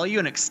to sell you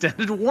an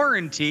extended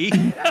warranty,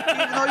 even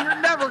though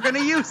you're never going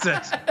to use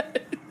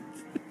it.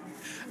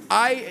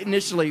 I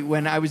initially,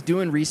 when I was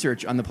doing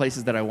research on the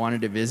places that I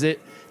wanted to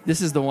visit, this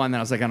is the one that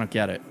I was like, I don't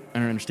get it. I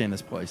don't understand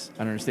this place. I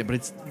don't understand. But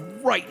it's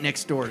right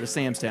next door to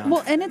Sam's Town.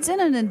 Well, and it's in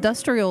an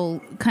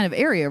industrial kind of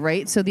area,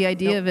 right? So the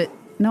idea of it.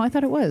 No, I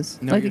thought it was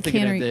no, like you're a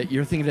cannery.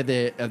 You're thinking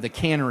of the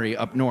cannery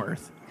up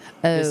north.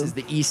 Oh. This is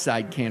the East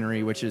Side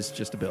Cannery, which is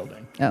just a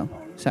building. Oh,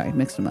 sorry,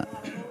 mixed them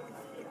up.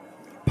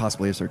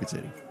 Possibly a Circuit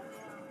City,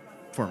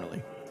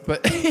 formerly.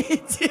 But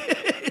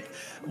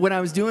when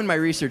I was doing my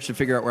research to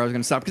figure out where I was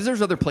going to stop, because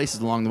there's other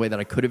places along the way that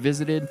I could have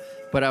visited,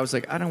 but I was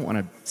like, I don't want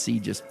to see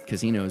just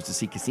casinos to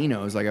see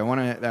casinos. Like I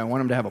want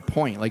them to have a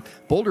point. Like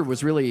Boulder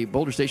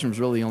Station was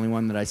really the only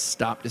one that I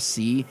stopped to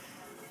see,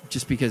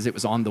 just because it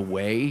was on the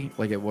way.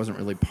 Like it wasn't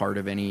really part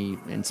of any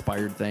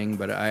inspired thing.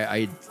 But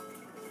I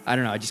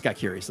don't know. I just got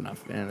curious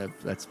enough, and I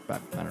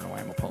don't know why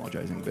I'm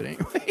apologizing, but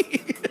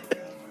anyway.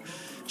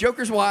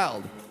 Joker's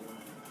Wild.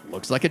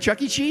 Looks like a Chuck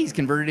E. Cheese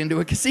converted into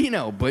a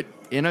casino, but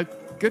in a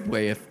good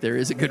way, if there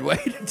is a good way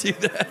to do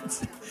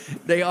that.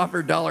 They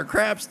offer $1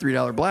 craps,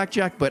 $3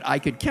 blackjack, but I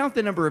could count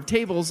the number of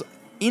tables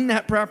in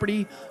that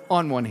property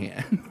on one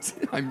hand.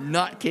 I'm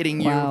not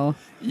kidding you. Wow.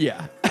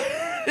 Yeah.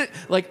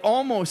 Like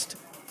almost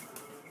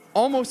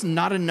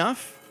not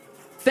enough.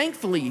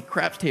 Thankfully,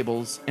 craps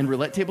tables and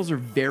roulette tables are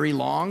very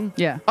long.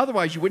 Yeah.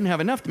 Otherwise, you wouldn't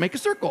have enough to make a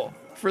circle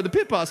for the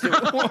pit boss to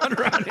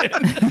wander around in.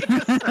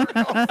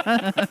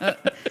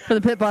 For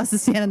the pit boss to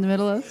stand in the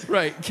middle of.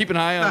 Right. Keep an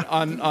eye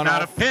on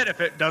Not a pit if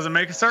it doesn't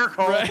make a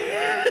circle. Right.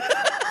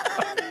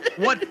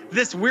 What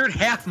this weird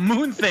half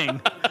moon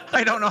thing?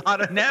 I don't know how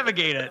to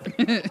navigate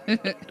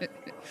it.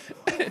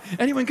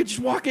 Anyone could just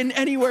walk in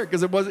anywhere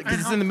because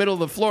it's in the middle of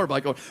the floor.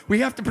 But like,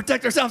 we have to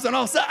protect ourselves on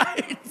all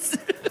sides.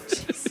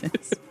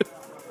 Jesus.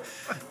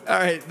 All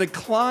right, the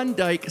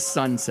Klondike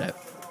Sunset.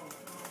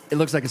 It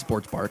looks like a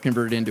sports bar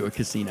converted into a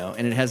casino,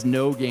 and it has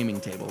no gaming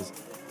tables.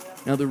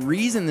 Now, the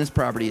reason this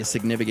property is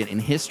significant in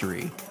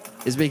history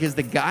is because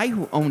the guy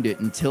who owned it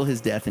until his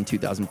death in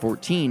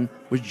 2014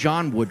 was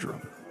John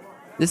Woodrum.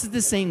 This is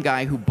the same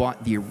guy who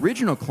bought the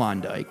original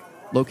Klondike,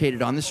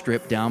 located on the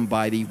Strip down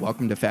by the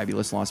Welcome to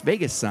Fabulous Las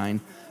Vegas sign,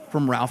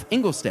 from Ralph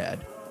Engelstad,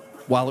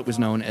 while it was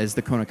known as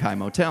the Konakai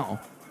Motel,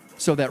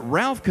 so that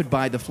Ralph could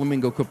buy the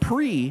Flamingo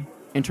Capri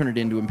and turn it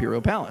into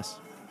Imperial Palace.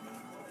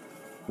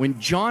 When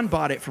John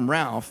bought it from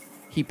Ralph,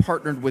 he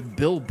partnered with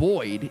Bill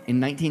Boyd in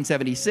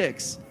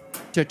 1976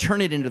 to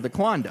turn it into the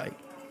Klondike.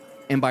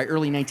 And by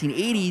early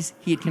 1980s,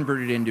 he had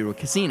converted it into a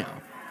casino.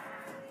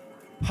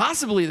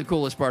 Possibly the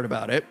coolest part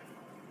about it,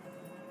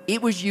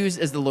 it was used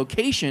as the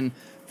location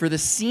for the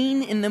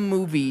scene in the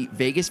movie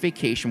Vegas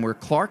Vacation where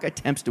Clark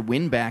attempts to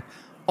win back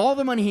all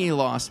the money he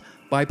lost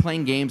by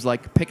playing games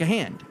like Pick a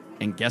Hand.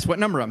 And guess what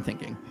number I'm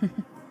thinking?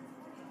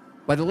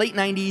 By the late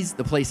 90s,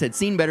 the place had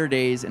seen better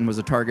days and was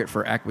a target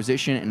for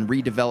acquisition and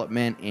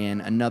redevelopment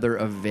in another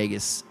of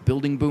Vegas'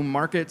 building boom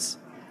markets.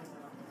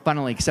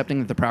 Finally accepting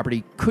that the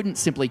property couldn't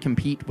simply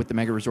compete with the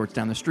mega resorts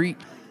down the street,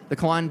 the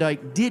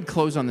Klondike did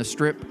close on the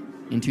Strip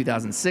in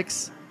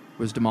 2006,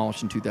 was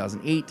demolished in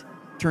 2008,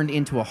 turned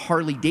into a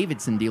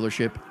Harley-Davidson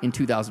dealership in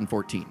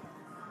 2014.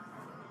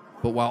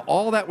 But while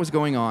all that was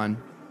going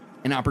on,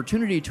 an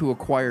opportunity to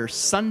acquire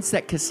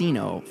Sunset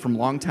Casino from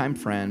longtime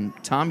friend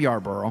Tom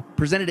Yarborough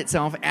presented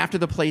itself after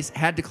the place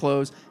had to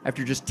close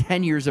after just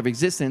 10 years of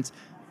existence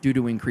due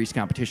to increased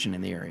competition in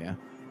the area.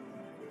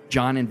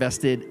 John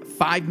invested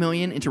 $5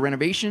 million into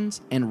renovations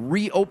and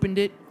reopened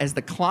it as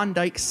the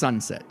Klondike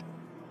Sunset.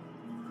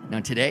 Now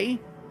today,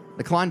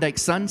 the Klondike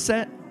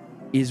Sunset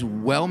is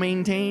well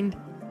maintained,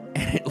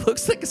 and it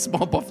looks like a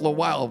small Buffalo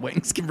Wild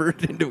Wings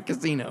converted into a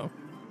casino.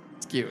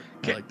 It's cute.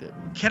 I liked it.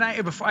 Can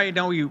I, before I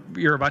know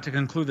you're about to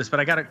conclude this, but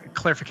I got a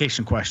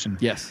clarification question.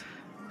 Yes.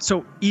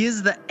 So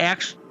is the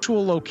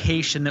actual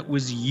location that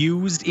was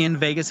used in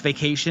Vegas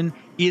Vacation,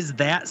 is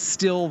that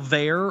still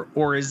there,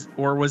 or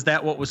was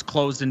that what was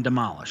closed and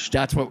demolished?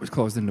 That's what was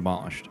closed and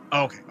demolished.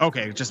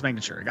 Okay, just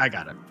making sure. I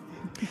got it.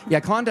 Yeah,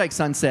 Klondike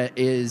Sunset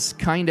is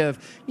kind of,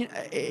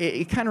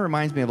 it kind of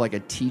reminds me of like a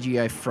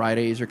TGI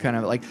Fridays, or kind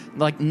of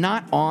like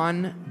not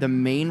on the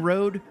main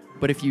road,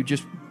 but if you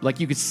just, like,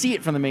 you could see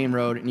it from the main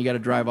road and you got to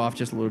drive off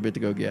just a little bit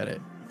to go get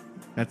it.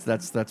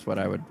 That's what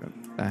I would,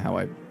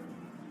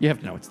 you have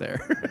to know it's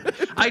there.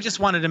 I just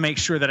wanted to make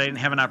sure that I didn't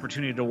have an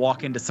opportunity to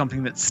walk into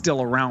something that's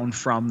still around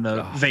from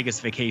the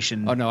Vegas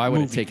Vacation. Oh no, I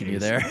would have taken you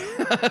there.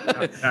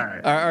 All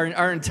right.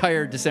 Our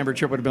entire December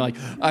trip would have been like,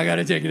 I got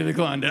to take you to the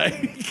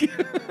Klondike.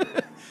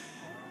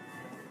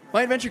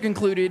 My adventure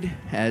concluded,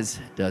 as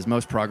does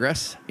most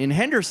progress, in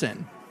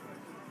Henderson,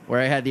 where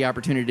I had the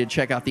opportunity to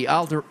check out the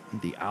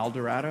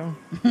Eldorado.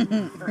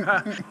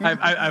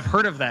 I've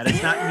heard of that.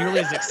 It's not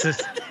nearly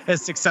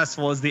as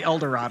successful as the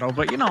Eldorado,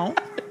 but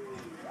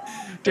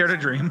dare to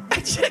dream. I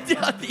checked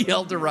out the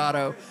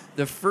Eldorado,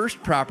 the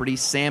first property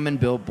Sam and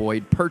Bill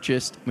Boyd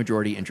purchased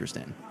majority interest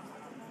in.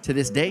 To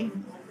this day,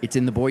 it's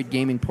in the Boyd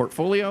Gaming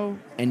portfolio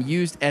and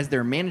used as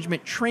their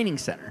management training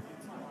center.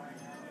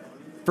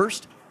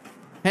 First,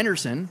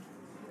 Henderson,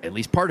 at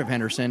least part of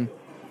Henderson,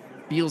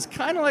 feels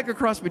kind of like a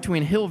cross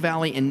between Hill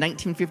Valley in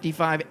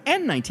 1955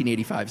 and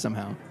 1985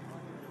 somehow.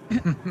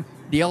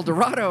 The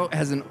Eldorado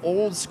has an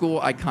old school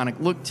iconic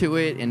look to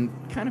it and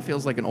kind of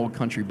feels like an old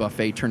country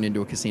buffet turned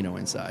into a casino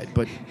inside,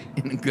 but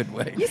in a good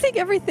way. You think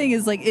everything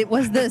is like, it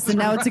was this and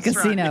now it's a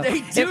casino.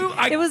 They do.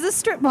 It was a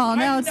strip mall,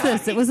 now it's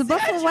this. It was a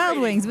Buffalo Wild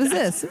Wings, it was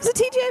this. It was a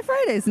TGI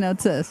Fridays, now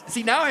it's this.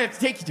 See, now I have to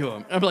take you to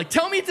him. I'm like,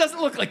 tell me it doesn't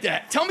look like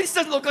that. Tell me this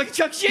doesn't look like a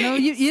Chuck Cheese. No,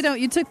 you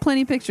don't. You took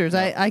plenty of pictures.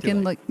 I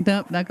can look.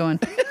 Nope, not going.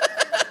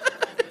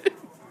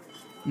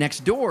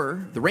 Next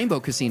door, the Rainbow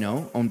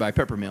Casino, owned by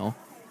Peppermill.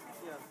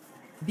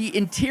 The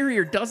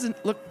interior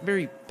doesn't look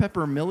very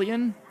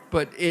Peppermillion,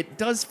 but it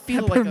does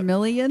feel like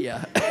Peppermillion?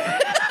 Yeah.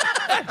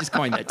 I just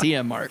coined that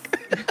TM mark.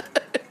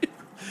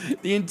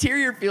 The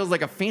interior feels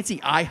like a fancy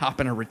IHOP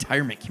in a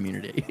retirement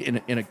community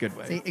in a good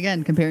way. See,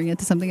 again, comparing it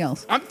to something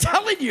else. I'm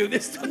telling you,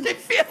 this is what they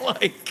feel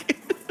like.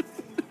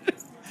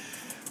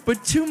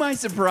 But to my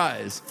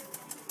surprise,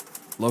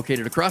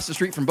 located across the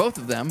street from both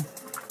of them,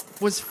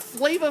 was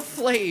Flava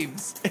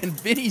Flav's and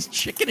Vinny's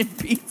Chicken and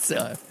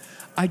Pizza.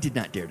 I did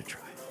not dare to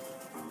try.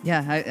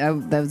 Yeah,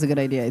 that was a good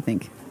idea, I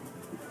think.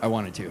 I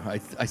wanted to.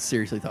 I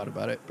seriously thought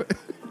about it, but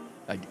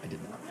I did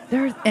not.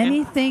 There's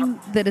anything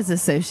that is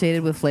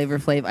associated with Flavor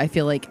Flav, I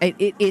feel like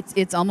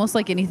it's almost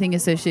like anything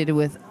associated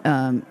with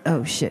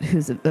who's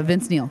it?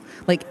 Vince Neil.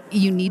 Like,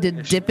 you need to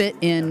dip it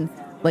in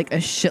like a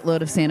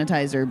shitload of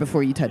sanitizer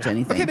before you touch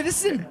anything. Okay, but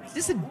this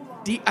is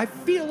I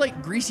feel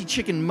like greasy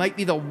chicken might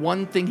be the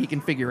one thing he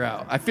can figure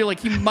out. I feel like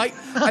he might.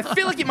 I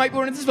feel like he might be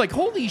one of these like,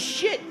 holy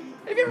shit!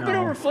 Have you ever been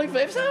over to Flavor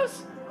Flav's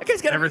house? That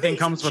guy's got everything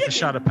comes chicken. with a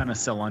shot of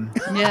penicillin.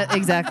 Yeah,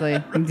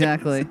 exactly.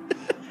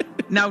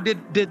 Now,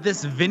 did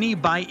this Vinny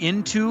buy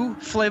into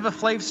Flava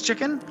Flav's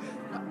chicken?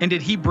 And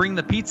did he bring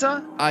the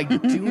pizza? I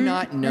do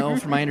not know.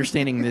 From my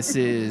understanding, this.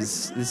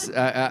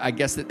 I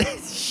guess that.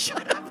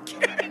 Shut up,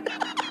 Karen.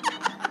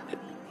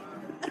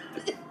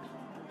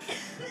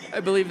 I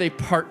believe they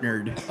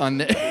partnered on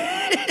this.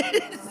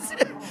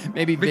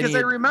 Maybe because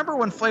I remember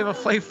when Flava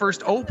Flav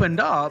first opened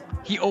up,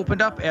 he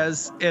opened up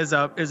as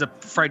a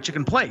fried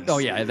chicken place. Oh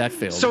yeah, that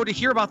failed. So to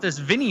hear about this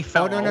Vinny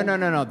fellow,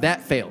 no,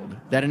 that failed.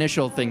 That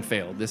initial thing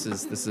failed. This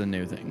is a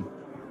new thing.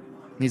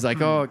 he's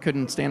like, oh, it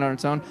couldn't stand on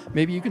its own.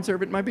 Maybe you can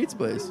serve it in my pizza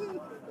place.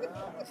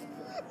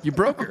 You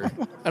broke her.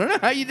 I don't know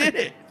how you did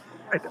it.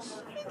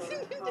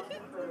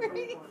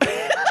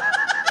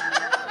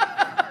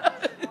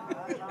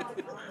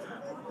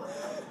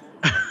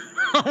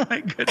 Oh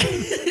my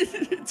goodness.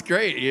 It's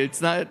great.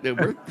 It's not.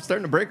 We're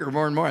starting to break her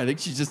more and more. I think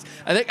she's just.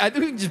 I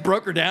think we just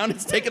broke her down.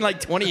 It's taken like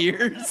 20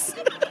 years.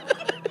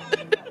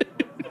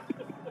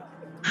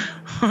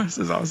 This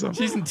is awesome.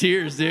 She's in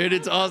tears, dude.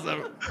 It's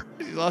awesome.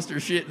 She lost her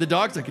shit. The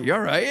dog's like, "Are you all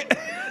right?"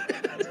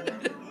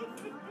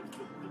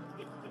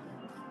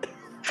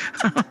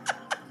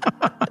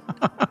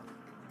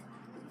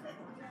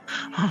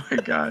 Oh my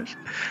gosh.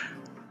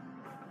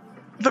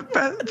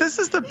 This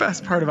is the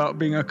best part about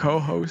being a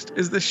co-host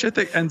is the shit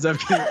that ends up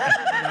getting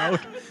edited out.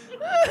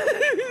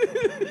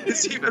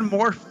 It's even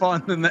more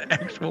fun than the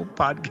actual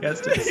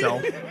podcast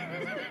itself.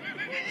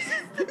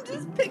 I'm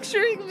just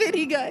picturing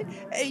Vinny guy.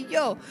 Hey,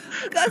 yo,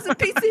 I got some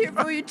pizza here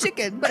for your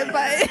chicken.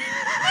 Bye-bye.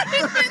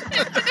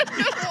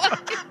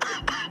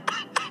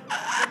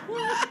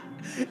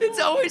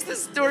 It's always the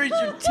stories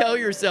you tell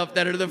yourself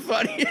that are the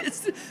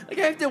funniest. Like,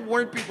 I have to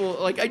warn people.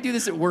 Like, I do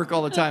this at work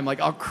all the time.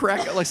 Like, I'll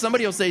crack. Like,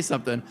 somebody will say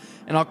something,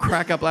 and I'll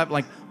crack up laughing.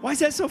 Like, why is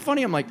that so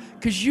funny? I'm like,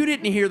 because you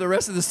didn't hear the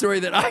rest of the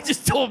story that I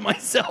just told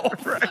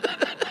myself. Right.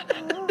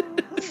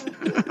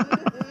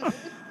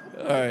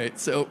 All right.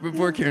 So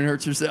before Karen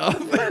hurts herself.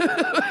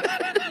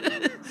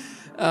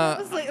 I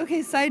was like,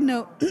 okay, side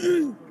note.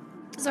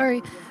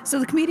 Sorry. So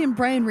the comedian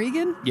Brian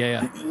Regan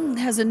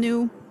has a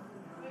new,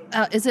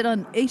 is it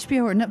on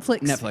HBO or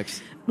Netflix?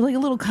 Netflix. Like a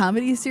little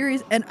comedy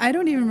series. And I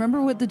don't even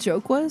remember what the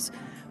joke was,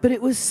 but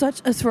it was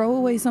such a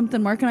throwaway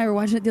something. Mark and I were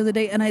watching it the other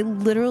day, and I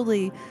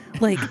literally,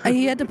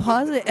 he had to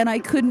pause it, and I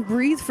couldn't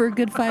breathe for a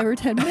good 5 or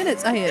 10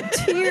 minutes. I had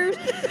tears.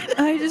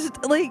 I just,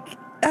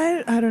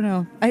 I don't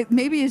know.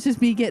 Maybe it's just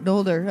me getting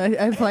older.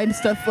 I find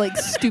stuff,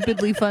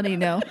 stupidly funny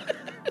now.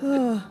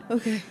 Oh,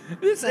 okay.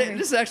 This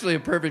is actually a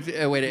perfect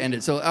way to end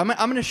it. So I'm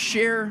going to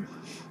share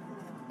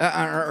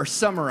or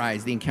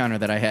summarize the encounter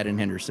that I had in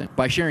Henderson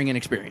by sharing an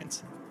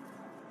experience.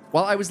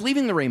 While I was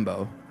leaving the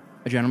Rainbow,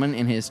 a gentleman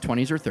in his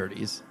 20s or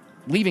 30s,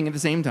 leaving at the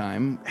same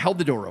time, held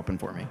the door open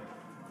for me.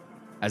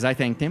 As I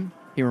thanked him,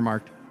 he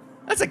remarked,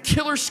 "That's a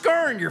killer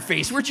scar on your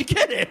face. Where'd you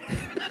get it?"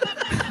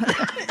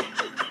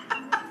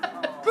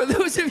 For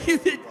those of you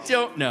that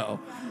don't know,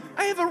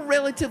 I have a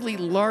relatively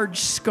large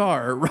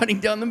scar running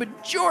down the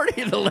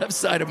majority of the left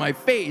side of my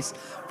face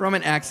from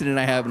an accident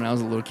I had when I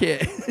was a little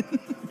kid.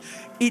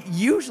 It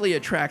usually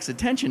attracts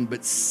attention,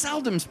 but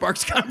seldom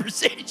sparks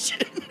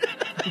conversation.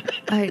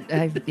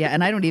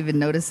 And I don't even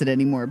notice it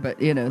anymore,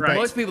 but Right.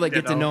 Most people that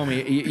get to know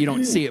me, you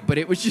don't see it, but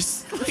it was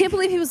just. I can't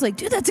believe he was like,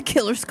 dude, that's a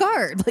killer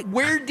scar.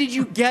 Where did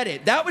you get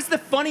it? That was the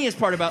funniest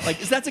part about,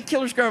 is that's a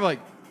killer scar? I'm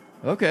like,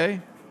 okay.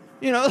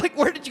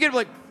 Where did you get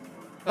it?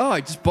 Oh,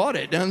 I just bought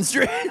it down the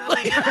street.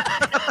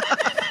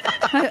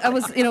 I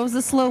was, it was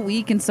a slow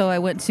week, and so I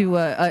went to,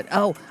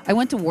 I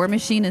went to War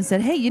Machine and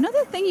said, hey, you know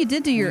that thing you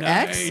did to your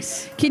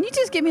ex? Can you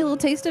just give me a little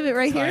taste of it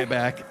right Tie here? it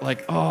back.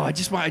 I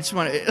just want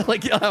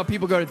how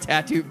people go to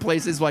tattoo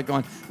places,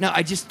 going, no,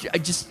 I just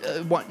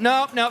want,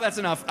 no, that's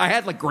enough. I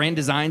had Grand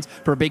Designs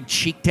for a big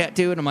cheek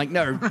tattoo, and I'm like,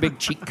 no, or big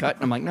cheek cut,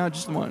 and I'm like, no,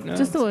 just the one. No,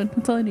 just the one.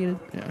 That's all I needed.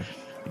 Yeah.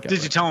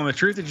 Did you tell him the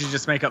truth, or did you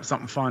just make up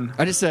something fun?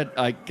 I just said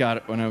I got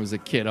it when I was a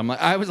kid.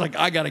 I was like,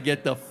 I got to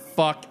get the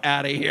fuck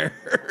out of here.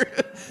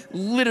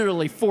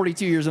 Literally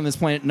 42 years on this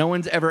planet. No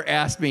one's ever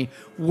asked me,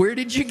 where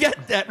did you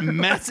get that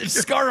massive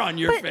scar on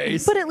your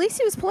face? But at least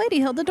he was polite.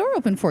 He held the door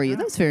open for you.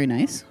 That was very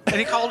nice. And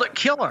he called it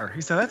killer. He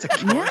said, that's a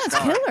killer. Yeah, it's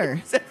killer.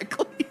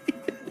 Exactly.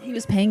 He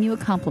was paying you a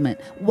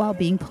compliment while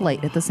being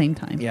polite at the same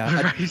time.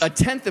 Yeah, a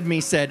tenth of me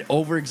said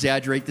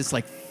over-exaggerate this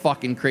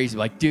fucking crazy.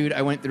 Dude,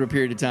 I went through a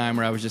period of time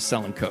where I was just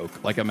selling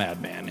coke like a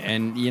madman.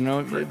 And,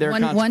 there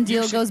are one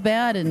deal goes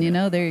bad, and,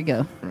 there you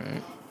go.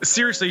 Right.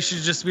 Seriously, you should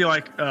just be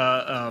like,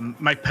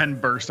 my pen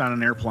burst on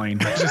an airplane.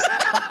 Just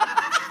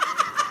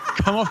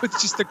come up with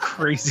just the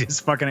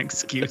craziest fucking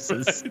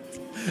excuses.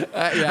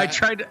 Yeah.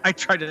 I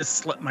tried to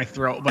slit my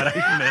throat, but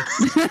I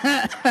missed.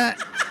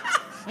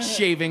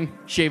 Shaving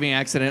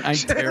accident. I'm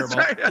terrible.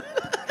 Right.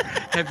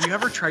 Have you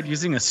ever tried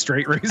using a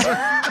straight razor?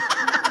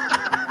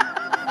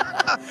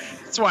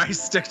 That's why I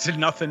stick to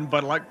nothing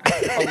but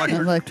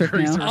electric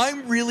razors. now.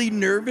 I'm really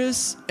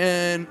nervous,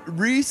 and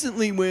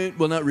recently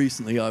not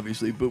recently,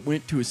 obviously, but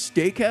went to a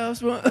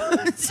steakhouse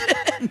once,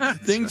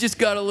 and things just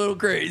got a little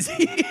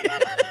crazy.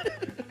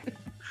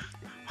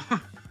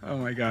 Oh,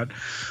 my God.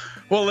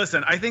 Well,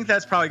 listen, I think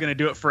that's probably going to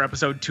do it for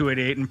episode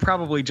 288, and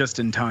probably just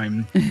in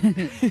time.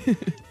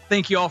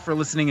 Thank you all for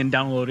listening and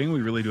downloading.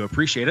 We really do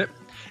appreciate it.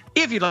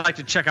 If you'd like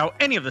to check out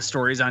any of the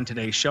stories on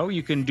today's show,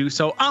 you can do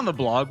so on the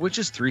blog, which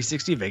is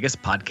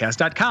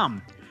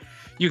 360vegaspodcast.com.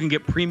 You can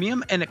get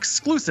premium and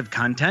exclusive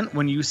content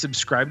when you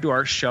subscribe to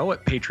our show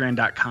at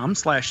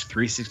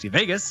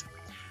patreon.com/360vegas.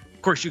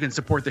 Of course, you can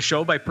support the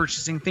show by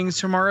purchasing things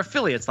from our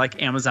affiliates like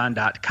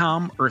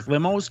Amazon.com, Earth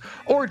Limos,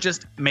 or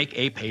just make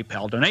a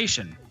PayPal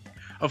donation.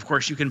 Of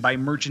course, you can buy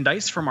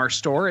merchandise from our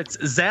store. It's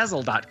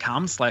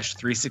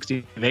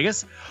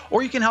Zazzle.com/360Vegas,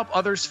 or you can help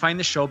others find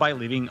the show by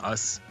leaving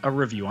us a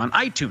review on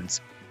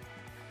iTunes.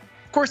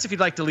 Of course, if you'd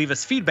like to leave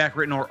us feedback,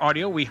 written or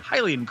audio, we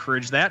highly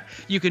encourage that.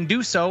 You can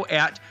do so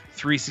at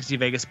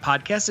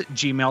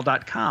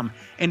 360vegaspodcast@gmail.com.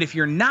 And if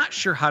you're not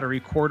sure how to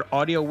record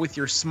audio with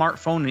your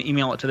smartphone and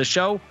email it to the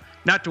show,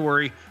 not to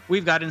worry,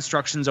 we've got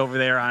instructions over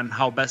there on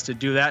how best to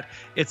do that.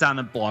 It's on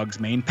the blog's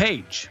main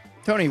page.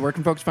 Tony, where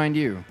can folks find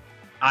you?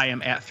 I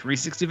am at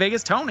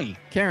 360Vegas Tony.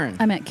 Karen.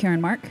 I'm at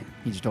Karen Mark.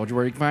 He just told you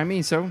where you can find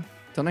me, so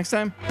till next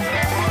time.